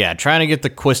sense. Yeah, trying to get the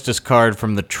Quistis card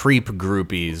from the Treep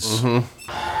groupies.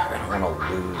 I don't want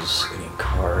to lose any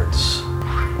cards.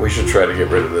 We should try to get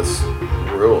rid of this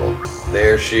rule.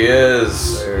 There she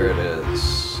is. There it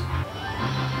is.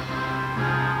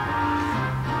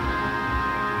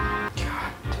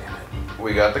 God damn it.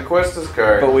 We got the Quistis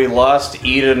card. But we lost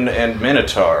Eden and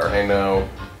Minotaur. I know.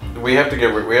 We have to get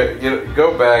rid.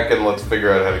 Go back and let's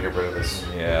figure out how to get rid of this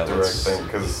direct thing,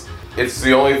 because it's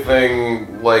the only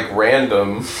thing like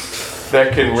random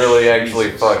that can really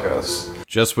actually fuck us.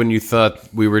 Just when you thought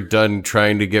we were done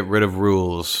trying to get rid of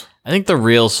rules. I think the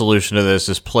real solution to this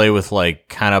is play with, like,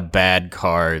 kind of bad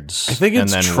cards. I think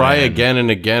it's and then try win. again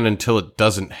and again until it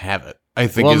doesn't have it. I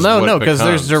think Well, is no, what because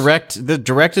there's becomes. direct. The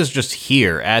direct is just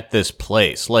here at this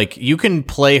place. Like, you can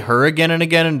play her again and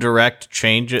again and direct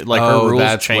change it. Like, Oh, her rules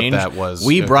that's what change. that was.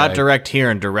 We brought Okay. direct here,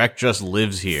 and direct just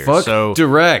lives here. Fuck so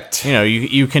direct. you know,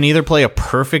 you can either play a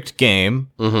perfect game,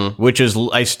 which is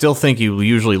I still think you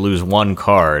usually lose one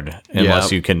card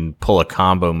unless Yeah. you can pull a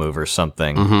combo move or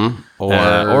something.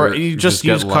 Or You just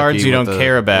get use cards lucky you with don't the-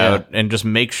 care about, and just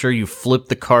make sure you flip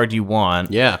the card you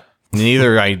want. Yeah.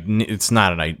 It's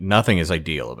not nothing is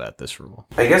ideal about this rule.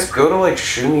 I guess go to like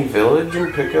Shuni Village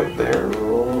and pick up their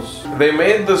rules. They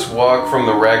made this walk from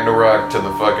the Ragnarok to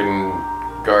the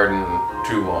fucking garden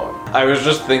too long. I was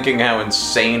just thinking how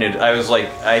insane it. I was like,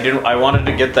 I wanted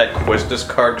to get that Quistis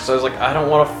card because I was like, I don't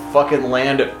want to fucking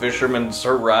land at Fisherman's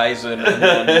Horizon and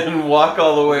then And walk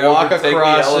all the way walk over, take the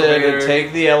across it elevator. and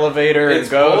take the elevator It's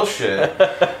and go. bullshit.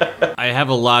 I have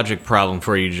a logic problem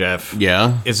for you, Jeff.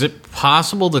 Yeah. Is it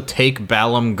possible to take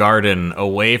Balam Garden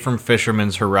away from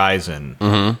Fisherman's Horizon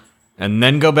and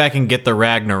then go back and get the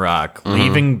Ragnarok,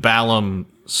 leaving Balam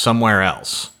somewhere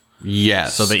else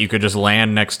Yes. so that you could just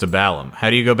land next to Balam? How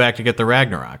do you go back to get the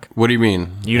Ragnarok? What do you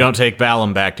mean? You don't take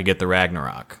Balam back to get the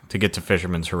Ragnarok, to get to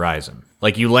Fisherman's Horizon.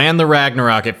 Like, you land the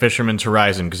Ragnarok at Fisherman's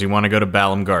Horizon because you want to go to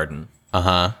Balam Garden.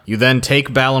 You then take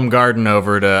Balam Garden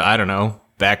over to, I don't know,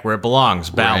 back where it belongs,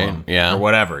 Balam, Right, yeah. or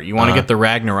whatever. You want to get the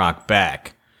Ragnarok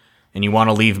back, and you want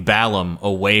to leave Balam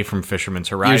away from Fisherman's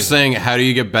Horizon. You're saying how do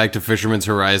you get back to Fisherman's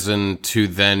Horizon to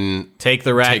then take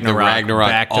the Ragnarok,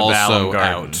 back to also Balam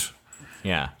Garden. out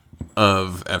Yeah.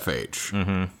 of FH?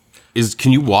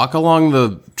 Can you walk along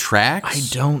the tracks?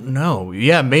 I don't know.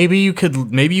 Yeah, maybe you could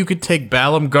take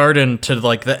Balam Garden to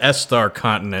like the Esthar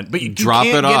continent, but you Drop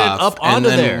can't it get off it up and onto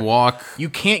then there. walk. You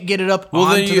can't get it up Well,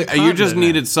 onto then the continent. you just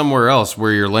need it somewhere else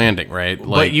where you're landing, right?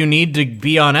 But you need to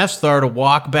be on Esthar to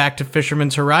walk back to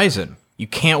Fisherman's Horizon. You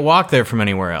can't walk there from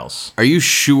anywhere else. Are you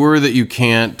sure that you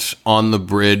can't on the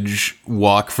bridge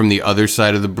walk from the other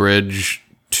side of the bridge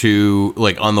to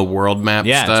like on the world map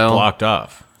Yeah, style? it's blocked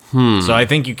off. So I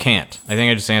think you can't. I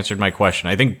think I just answered my question.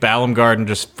 I think Balam Garden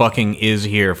just fucking is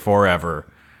here forever,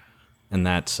 and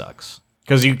that sucks.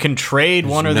 Because you can trade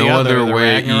one or no the other. other the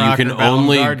way. Ragnarok You can or Balam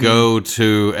only Garden. go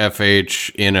to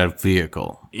FH in a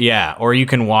vehicle. Yeah, or you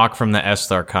can walk from the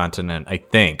Esthar continent, I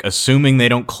think, assuming they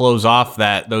don't close off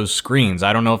those screens.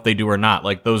 I don't know if they do or not.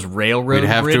 Like those railroad We'd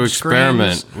have to bridge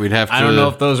experiment. screens, We'd have to. I don't know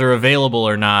if those are available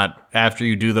or not after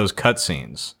you do those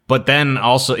cutscenes. But then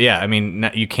also, yeah, I mean,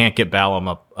 you can't get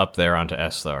Balam up there onto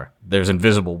Esthar. There's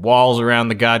invisible walls around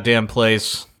the goddamn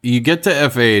place. You get to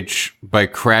FH by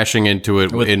crashing into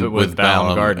it with Balam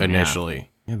Balam Garden,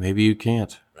 initially. Yeah, maybe you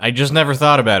can't. I just never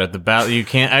thought about it. You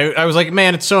can't. I was like,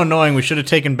 man, it's so annoying. We should have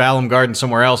taken Balam Garden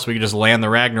somewhere else. We could just land the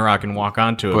Ragnarok and walk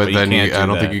onto it. But then you can't I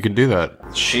don't think you can do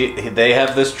that. They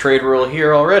have this trade rule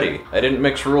here already. I didn't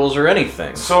mix rules or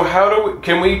anything. So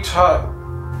can we talk?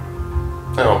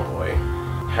 Oh boy.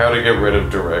 How to get rid of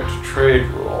direct trade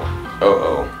rule.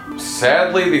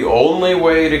 Sadly, the only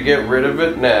way to get rid of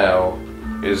it now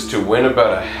is to win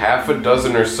about a half a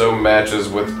dozen or so matches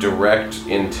with direct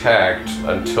intact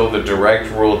until the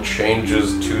direct rule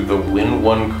changes to the win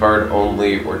one card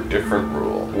only or different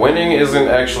rule. Winning isn't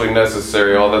actually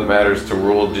necessary. All that matters to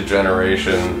rule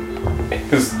degeneration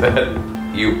is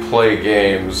that you play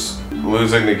games.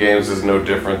 Losing the games is no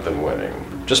different than winning.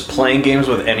 Just playing games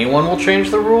with anyone will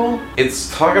change the rule? It's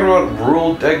talking about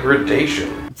rule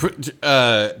degradation.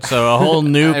 So a whole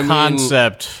new I mean,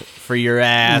 concept for your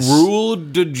ass. Rule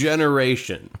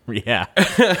degeneration. Yeah.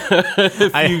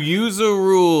 If you use a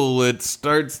rule, it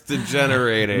starts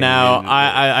degenerating. Now,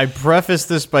 I preface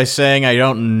this by saying I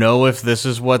don't know if this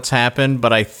is what's happened,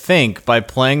 but I think by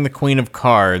playing the Queen of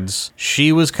Cards,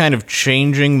 she was kind of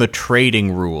changing the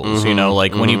trading rules. You know,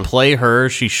 like when you play her,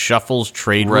 she shuffles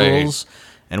trade rules.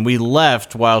 And we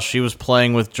left while she was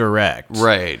playing with Direct.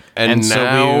 Right. And so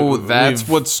now that's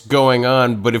what's going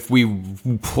on. But if we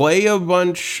play a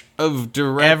bunch of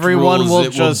Direct everyone rules, will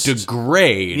it just will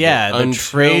degrade. Yeah, the until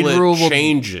trade it rule will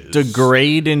changes.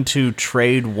 degrade into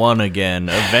trade 1 again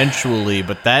eventually,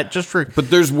 but that just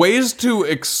But there's ways to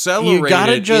accelerate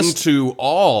gotta it just- into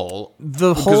all.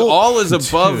 the Because whole all is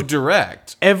above Dude.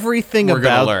 Direct. Everything We're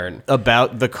gonna learn.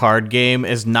 about the card game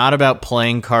is not about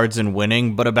playing cards and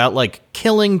winning, but about like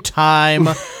killing time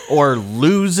or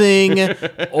losing,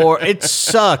 or it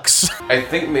sucks. I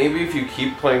think maybe if you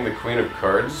keep playing the Queen of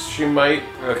Cards, she might.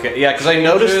 Okay, yeah, because I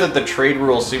noticed that the trade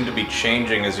rules seem to be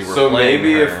changing as you were So playing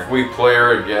maybe her. if we play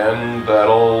her again,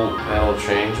 that'll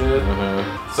change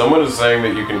it. Someone is saying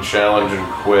that you can challenge and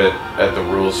quit at the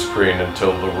rules screen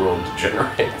until the rule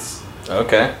degenerates.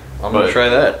 Okay, I'm But- gonna try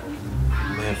that.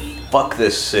 Man, fuck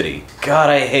this city. God,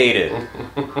 I hate it.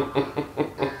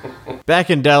 Back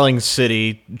in Delling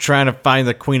City, trying to find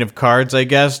the Queen of Cards, I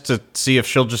guess, to see if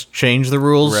she'll just change the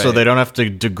rules so Right. they don't have to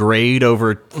degrade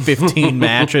over 15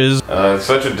 matches. It's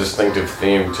such a distinctive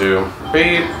theme too.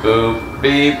 Beep boop,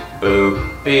 beep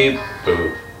boop, beep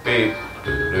boop, beep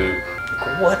boop,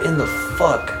 boop. What in the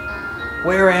fuck?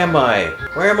 Where am I?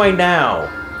 Where am I now?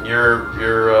 You're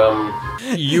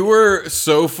You were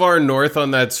so far north on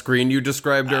that screen you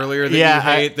described earlier that Yeah, you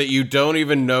hate that you don't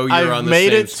even know you're I've on the made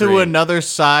same it screen. to another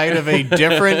side of a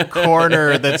different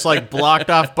corner that's like blocked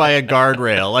off by a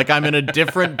guardrail. Like I'm in a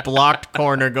different blocked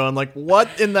corner going like,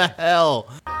 what in the hell?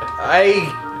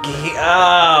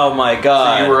 Oh my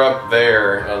god. you were up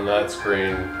there on that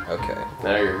screen. Okay.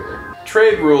 Now you're here.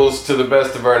 Trade rules, to the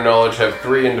best of our knowledge, have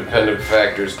 3 independent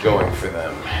factors going for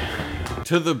them.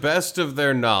 To the best of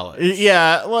their knowledge.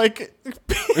 Yeah, like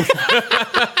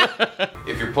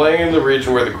If you're playing in the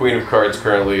region where the Queen of Cards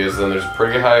currently is, then there's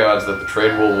pretty high odds that the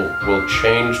trade rule will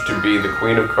change to be the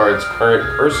Queen of Cards' current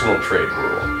personal trade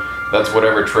rule. That's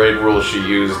whatever trade rule she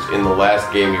used in the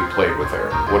last game you played with her.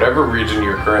 Whatever region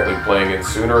you're currently playing in,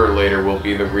 sooner or later will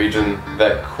be the region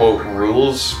that, quote,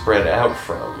 rules spread out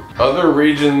from. Other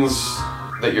regions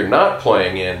that you're not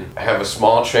playing in have a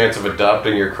small chance of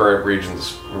adopting your current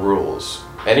region's rules.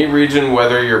 Any region,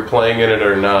 whether you're playing in it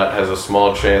or not, has a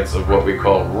small chance of what we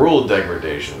call rule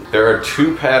degradation. There are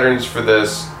 2 patterns for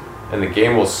this, and the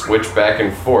game will switch back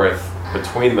and forth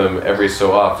between them every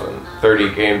so often,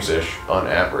 30 games-ish on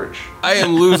average. I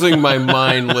am losing my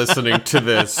mind listening to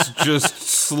this, just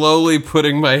slowly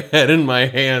putting my head in my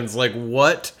hands like,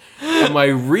 what am I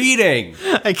reading?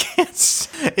 I can't.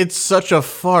 It's such a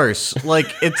farce. Like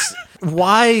it's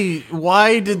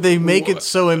why did they make it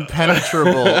so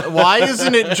impenetrable? Why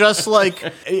isn't it just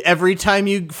like every time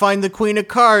you find the Queen of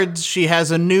Cards, she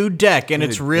has a new deck, and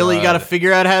it's really God. got to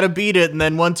figure out how to beat it, and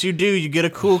then once you do, you get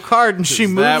a cool card, and she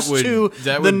moves to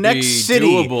that the would next be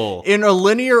city doable. in a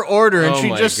linear order, and Oh she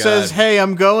my just God. says, "Hey,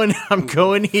 I'm going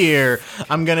here.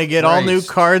 I'm gonna get all new Christ.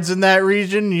 cards in that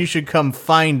region. You should come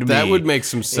find me." That would make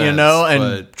some sense. you know, and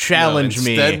but challenge no,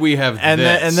 me. Instead, we have and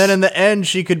this. then in the end,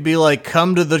 she could be like,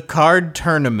 "Come to the card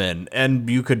tournament," and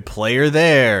you could play her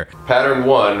there. Pattern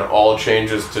 1, all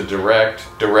changes to direct,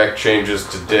 direct changes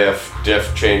to diff,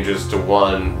 diff changes to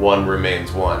 1, 1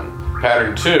 remains 1.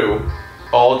 Pattern 2,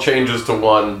 all changes to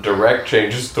 1, direct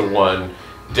changes to 1,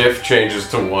 diff changes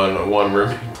to 1, 1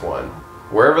 remains 1.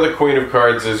 Wherever the Queen of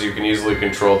Cards is, you can easily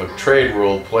control the trade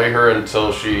rule, play her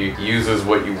until she uses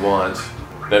what you want,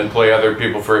 then play other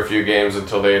people for a few games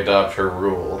until they adopt her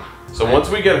rule. So once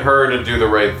we get her to do the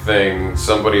right thing,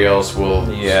 somebody else will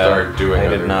start doing I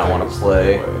other did not want to things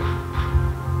play that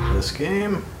way. this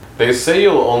game. They say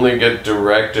you'll only get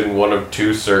direct in one of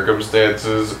 2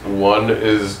 circumstances. One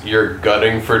is you're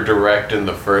gunning for direct in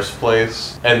the first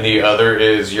place, and the other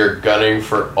is you're gunning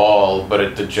for all, but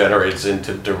it degenerates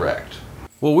into direct.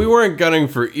 Well, we weren't gunning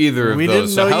for either of We those. didn't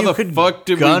So know how you the could fuck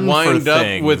did we gun for wind up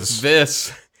things. with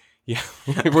this? Yeah,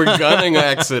 we're gunning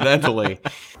accidentally.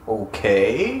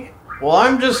 Okay. Well,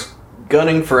 I'm just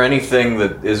gunning for anything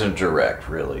that isn't direct,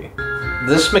 really.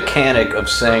 This mechanic of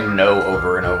saying no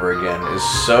over and over again is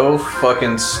so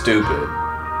fucking stupid.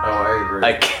 Oh, I agree.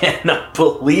 I cannot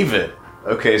believe it.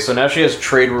 Okay, so now she has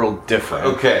trade rule different.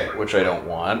 Okay. Which I don't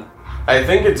want. I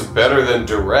think it's better than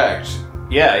direct.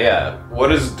 Yeah.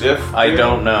 What is diff? I do?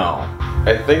 don't know.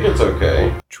 I think it's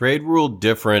okay. Trade rule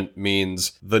different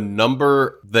means the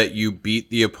number that you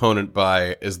beat the opponent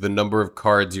by is the number of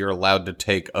cards you're allowed to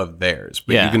take of theirs.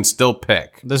 But Yeah. you can still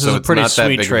pick. This So is a it's pretty not that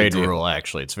sweet big of a trade deal. rule,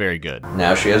 actually. It's very good.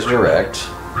 Now she has direct.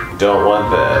 Don't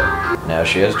want that. Now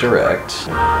she has direct.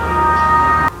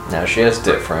 Now she has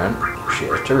different. She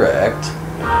has direct.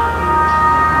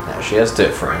 Now she has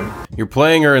different. You're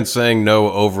playing her and saying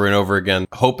no over and over again,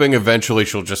 hoping eventually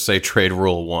she'll just say trade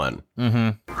rule 1.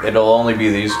 It'll only be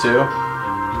these two?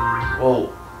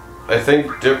 Well, I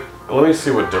think let me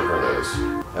see what different is.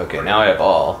 Okay, now I have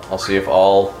all. I'll see if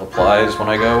all applies when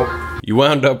I go. You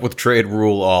wound up with trade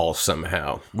rule all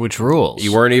somehow. Which rules?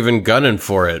 You weren't even gunning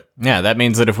for it. Yeah, that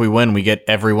means that if we win, we get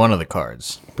every one of the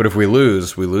cards. But if we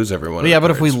lose everyone. Yeah,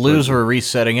 but if we lose, we're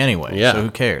resetting anyway. Yeah. So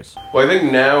who cares? Well, I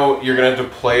think now you're gonna have to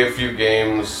play a few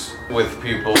games with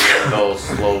people and they'll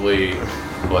slowly,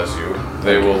 bless you,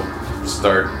 they will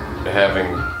start having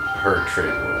her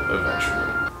trade rule eventually.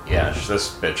 Yeah, this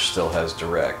bitch still has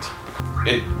direct.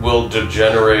 It will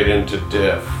degenerate into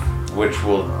diff, which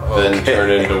will then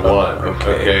turn into 1.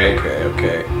 Okay?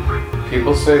 Okay.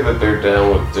 People say that they're down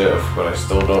with diff, but I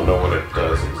still don't know what it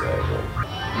does exactly.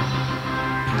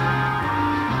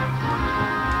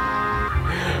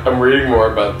 I'm reading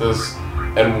more about this,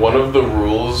 and one of the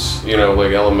rules,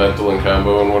 like elemental and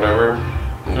combo and whatever,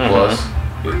 and plus,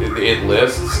 it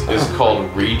lists, is called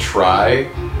retry,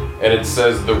 and it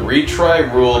says the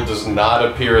retry rule does not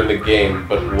appear in the game,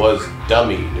 but was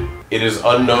dummied. It is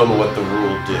unknown what the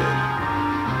rule did.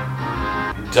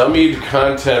 Dummied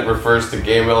content refers to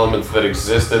game elements that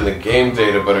exist in the game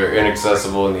data but are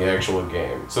inaccessible in the actual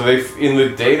game. So in the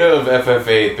data of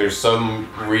FF8, there's some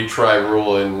retry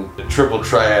rule in the triple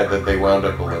triad that they wound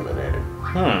up eliminating.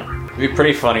 It'd be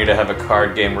pretty funny to have a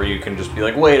card game where you can just be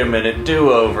like, wait a minute,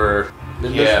 do-over.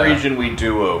 In this region, we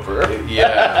do-over.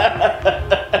 Yeah.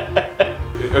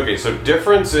 Okay, so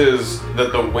difference is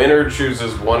that the winner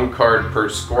chooses 1 card per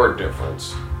score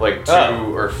difference, like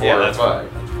 2 or 4 or 5.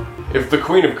 If the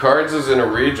Queen of Cards is in a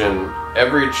region,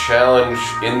 every challenge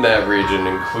in that region,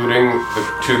 including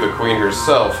to the Queen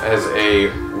herself, has a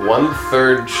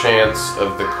 1/3 chance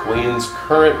of the Queen's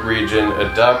current region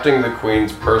adopting the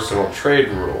Queen's personal trade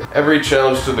rule. Every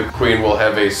challenge to the Queen will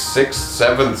have a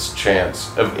 6/7 chance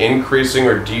of increasing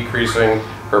or decreasing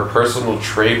her personal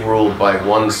trade rule by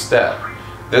 1 step.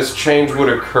 This change would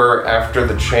occur after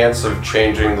the chance of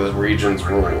changing the region's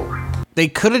rule. They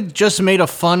could have just made a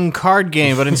fun card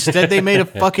game, but instead they made a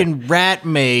fucking rat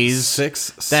maze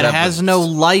 6 that has no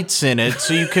lights in it,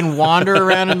 so you can wander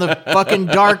around in the fucking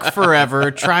dark forever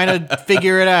trying to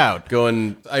figure it out.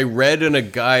 Going, I read in a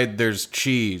guide there's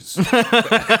cheese.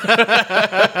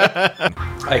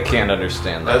 I can't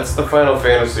understand that. That's the Final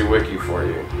Fantasy wiki for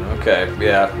you. Okay,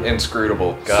 yeah,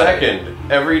 inscrutable. Got Second,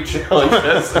 every challenge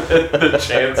has the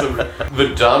chance of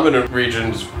the dominant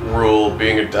region's rule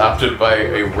being adopted by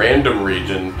a random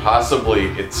region, possibly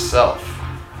itself.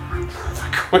 The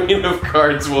Queen of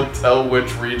Cards will tell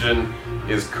which region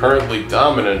is currently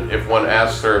dominant if one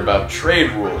asks her about trade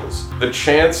rules. The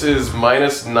chance is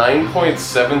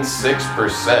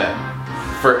 -9.76%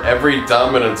 for every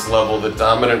dominance level the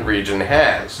dominant region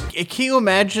has. Can you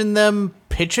imagine them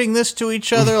pitching this to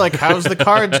each other? Like, how's the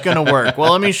cards gonna work?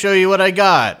 Well, let me show you what I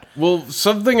got. Well,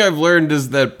 something I've learned is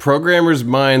that programmers'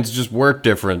 minds just work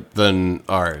different than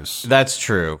ours. That's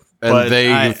true. And But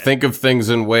they think of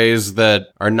things in ways that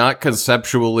are not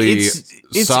conceptually it's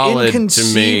solid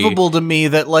inconceivable to me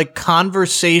that like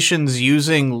conversations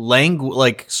using language,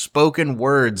 like spoken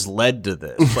words, led to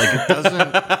this. Like it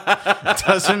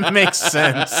doesn't make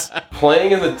sense.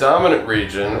 Playing in the dominant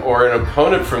region or an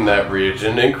opponent from that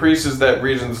region increases that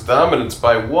region's dominance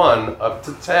by 1 up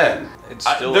to 10. It's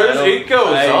still, It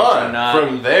goes I do on not-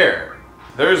 from there.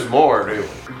 There's more, dude.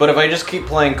 But if I just keep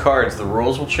playing cards, the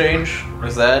rules will change?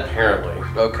 Is that? Apparently.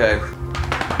 Okay.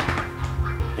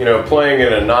 Playing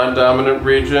in a non-dominant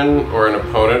region or an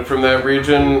opponent from that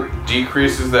region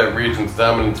decreases that region's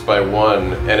dominance by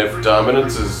 1, and if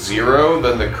dominance is 0,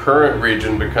 then the current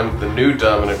region becomes the new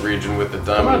dominant region with the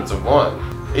dominance of 1.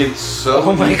 It's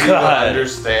so my easy God. to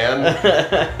understand.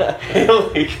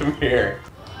 Haley, come here.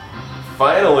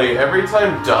 Finally, every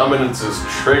time dominance is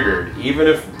triggered, even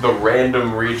if the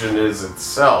random region is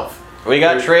itself... We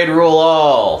got trade rule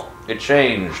all. It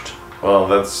changed. Well,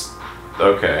 that's...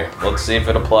 okay. Let's see if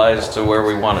it applies to where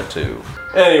we want it to.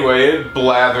 Anyway, it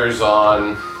blathers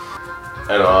on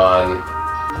and on,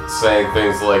 saying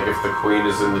things like if the queen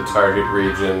is in the target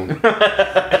region...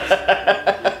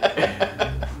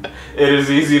 It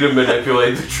is easy to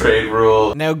manipulate the trade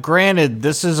rule. Now, granted,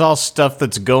 this is all stuff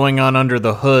that's going on under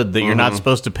the hood that you're not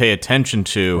supposed to pay attention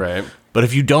to. Right. But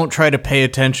if you don't try to pay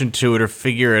attention to it or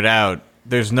figure it out,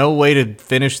 there's no way to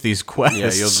finish these quests. Yeah,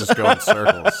 you'll just go in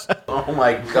circles. Oh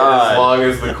my As god. long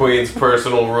as the queen's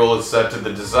personal rule is set to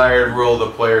the desired rule, the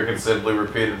player can simply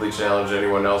repeatedly challenge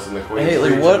anyone else in the queen's Haley,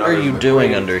 region what other are than you the doing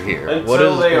queen, under here?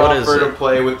 Until they what is offer to it?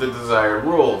 play with the desired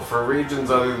rule. For regions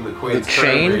other than the queen's The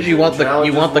current change? region, You want the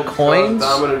challenges will cause coins?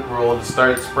 dominant rule to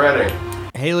start spreading.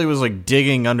 Haley was like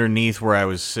digging underneath where I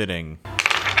was sitting.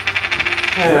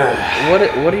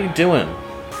 What are you doing?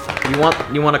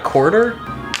 You want a quarter?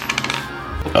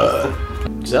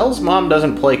 Zell's mom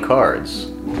doesn't play cards.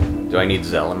 Do I need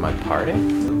Zell in my party?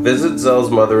 Visit Zell's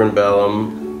mother in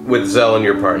Bellum with Zell in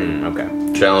your party. Okay.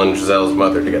 Challenge Zell's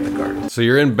mother to get the card. So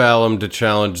you're in Balam to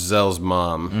challenge Zell's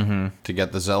mom to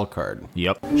get the Zell card.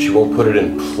 Yep. She won't put it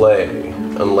in play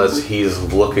unless he's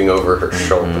looking over her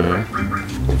shoulder,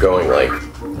 going like,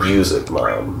 "Use it,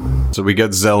 mom." So we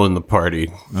get Zell in the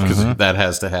party, because that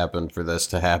has to happen for this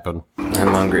to happen. I'm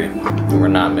hungry. We're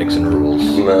not mixing rules.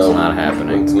 No, It's not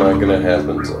happening. It's not gonna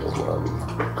happen, Zell's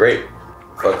mom. Great.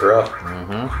 Fuck her up.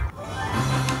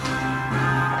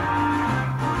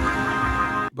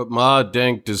 But Ma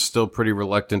Denkt is still pretty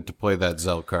reluctant to play that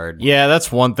Zell card. Yeah,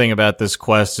 that's one thing about this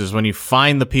quest is when you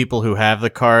find the people who have the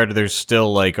card, there's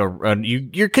still like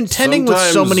you're contending with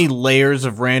so Sometimes- many layers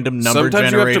of random number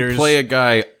Sometimes generators. you have to play a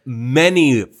guy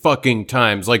many fucking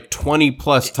times, like 20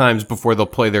 plus times before they'll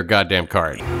play their goddamn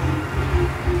card.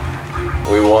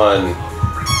 We won.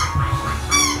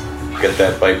 Get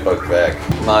that bite bug back.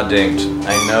 Ma Dinkt,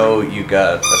 I know you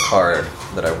got a card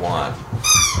that I want.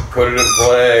 Put it in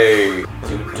play.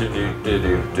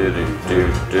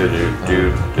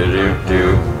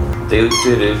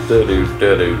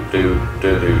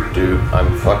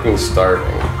 I'm fucking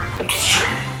starving.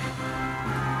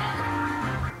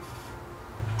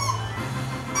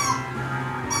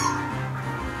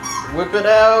 Whip it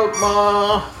out,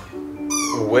 Ma.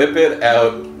 Whip it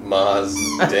out, Maz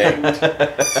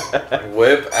Dinkt.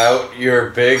 Whip out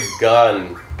your big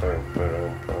gun.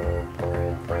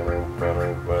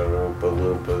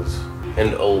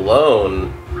 And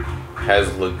Alone has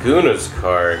Laguna's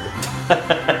card.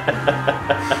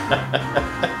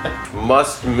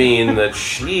 Must mean that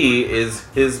she is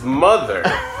his mother.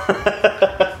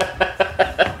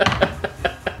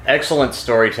 Excellent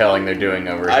storytelling they're doing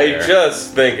over I here.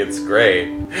 just think it's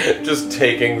great. Just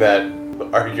taking that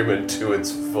argument to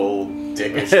its full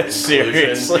dickish conclusion.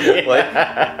 Seriously? Like,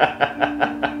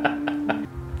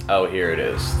 Oh, here it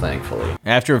is, thankfully.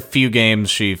 After a few games,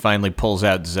 she finally pulls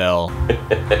out Zell.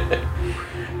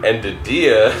 and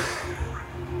Adia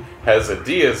has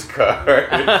Adia's card.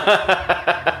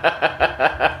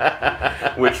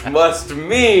 Which must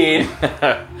mean...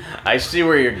 I see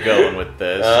where you're going with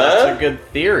this. That's a good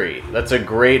theory. That's a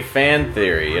great fan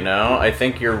theory, you know? I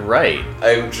think you're right.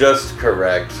 I'm just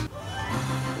correct.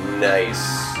 Nice.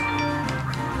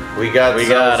 We got We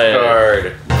Zell's got it.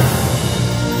 card.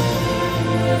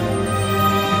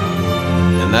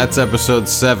 And that's episode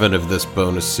 7 of this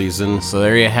bonus season. So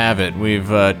there you have it. We've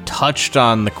touched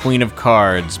on the Queen of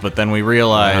Cards, but then we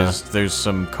realized there's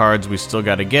some cards we still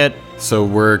got to get. So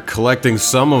we're collecting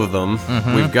some of them.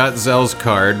 We've got Zell's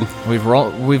card. We've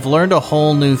learned a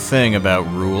whole new thing about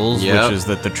rules, Yep. which is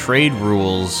that the trade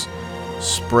rules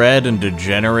spread and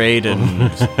degenerate, and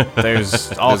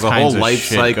there's all There's a kinds whole of life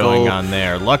shit cycle. going on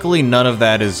there. Luckily, none of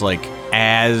that is like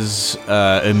as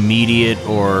immediate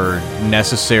or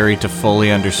necessary to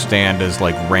fully understand as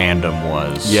like random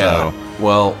was. So,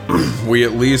 Well, we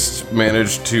at least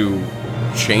managed to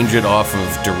change it off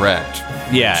of direct.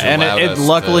 yeah, which and allowed it us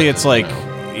luckily to, it's like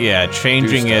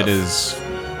changing do it stuff.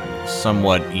 is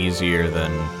somewhat easier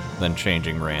than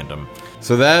changing random.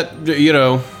 So that,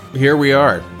 here we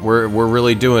are. We're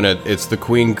really doing it. It's the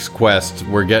Queen's Quest.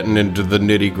 We're getting into the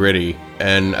nitty-gritty.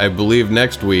 And I believe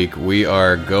next week we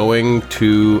are going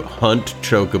to hunt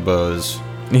chocobos.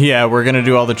 Yeah, we're gonna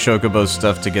do all the chocobo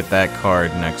stuff to get that card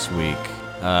next week.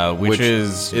 Which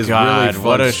is God, really fun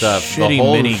what a stuff. shitty the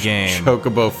whole mini game.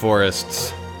 Chocobo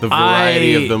forests. The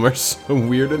variety of them are so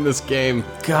weird in this game.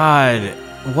 God,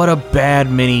 what a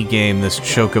bad mini game this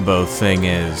chocobo thing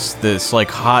is. This like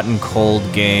hot and cold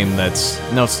game it's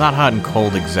not hot and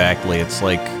cold exactly. It's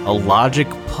like a logic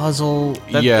puzzle.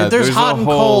 Yeah, there's there's hot a and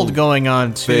whole cold going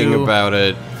on too. Thing about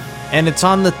it. And it's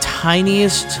on the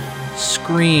tiniest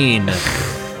screen.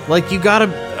 Like you gotta,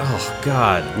 oh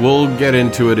God. We'll get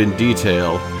into it in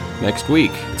detail next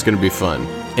week. It's going to be fun.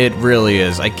 It really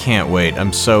is. I can't wait.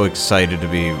 I'm so excited to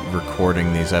be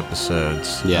recording these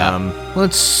episodes. Yeah.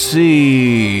 Let's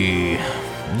see.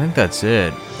 I think that's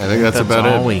it. I think that's about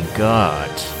all it. we got.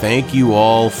 Thank you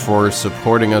all for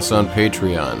supporting us on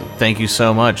Patreon. Thank you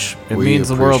so much. It We means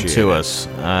the world appreciate to it. us.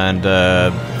 And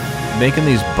making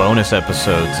these bonus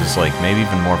episodes is like maybe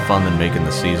even more fun than making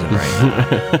the season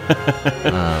right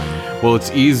now. Well,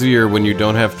 it's easier when you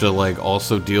don't have to like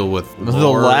also deal with The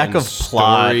lore lack and of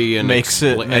plot story and makes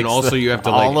it- and makes also the- you have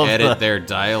to all like of edit the- their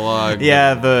dialogue.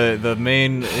 Yeah, the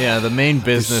main business.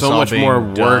 There's so all much being more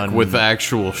work done with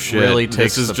actual shit. really This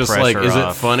takes is the just like, pressure is it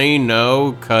off. funny?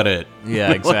 No, cut it.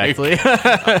 Yeah, exactly.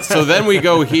 So then we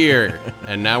go here,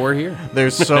 and now we're here.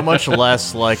 There's so much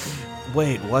less like,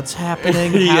 wait, what's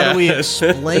happening? How Yeah. do we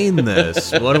explain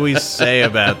this? What do we say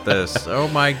about this? Oh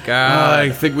my god. I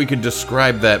think we could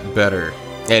describe that better.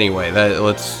 Anyway,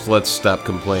 let's stop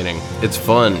complaining. It's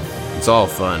fun. It's all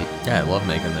fun. Yeah, I love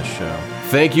making this show.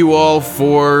 Thank you all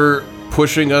for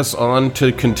pushing us on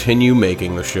to continue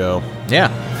making the show. Yeah,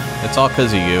 it's all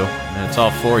because of you, and it's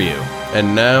all for you.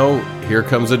 And now, here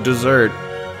comes a dessert.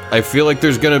 I feel like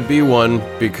there's gonna be one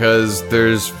because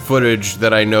there's footage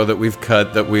that I know that we've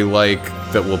cut that we like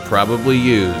that we'll probably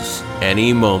use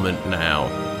any moment now.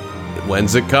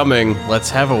 When's it coming? Let's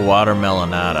have a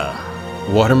watermelonada.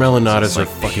 Watermelonadas It's are like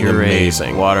fucking pureed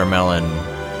amazing. watermelon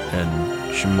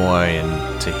and chamoy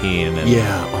and tahini and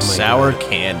Yeah, oh my sour God.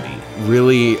 candy.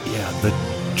 Really, yeah, the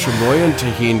chamoy and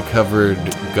tahini covered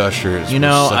gushers. You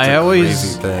know, was such I a always,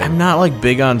 crazy thing. I'm not like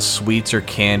big on sweets or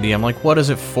candy. I'm like, what is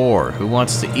it for? Who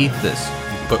wants to eat this?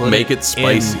 You But put make it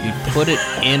spicy. You put it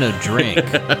in a drink.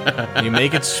 You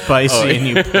make it spicy Oh, yeah. and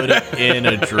you put it in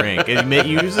a drink. And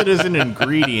you use it as an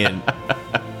ingredient.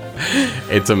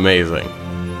 It's amazing.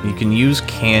 You can use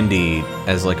candy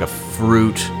as like a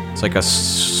fruit. It's like a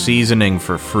seasoning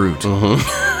for fruit.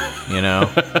 You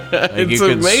know, like It's you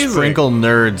could amazing. sprinkle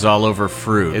nerds all over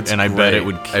fruit, It's and I bet it great.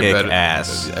 would kick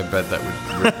ass. I bet that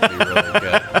would be really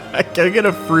good. I gotta get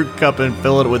a fruit cup and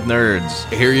fill it with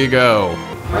nerds. Here you go.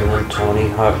 And then Tony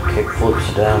Hawk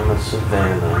kickflips down the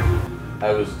savannah.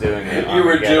 I was doing it. You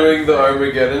were doing the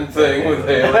Armageddon thing with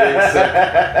Haley,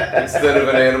 except instead of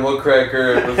an animal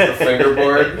cracker, it was the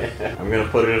fingerboard. I'm gonna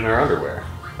put it in her underwear.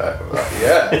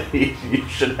 Yeah. You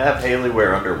should have Haley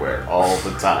wear underwear all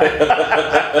the time.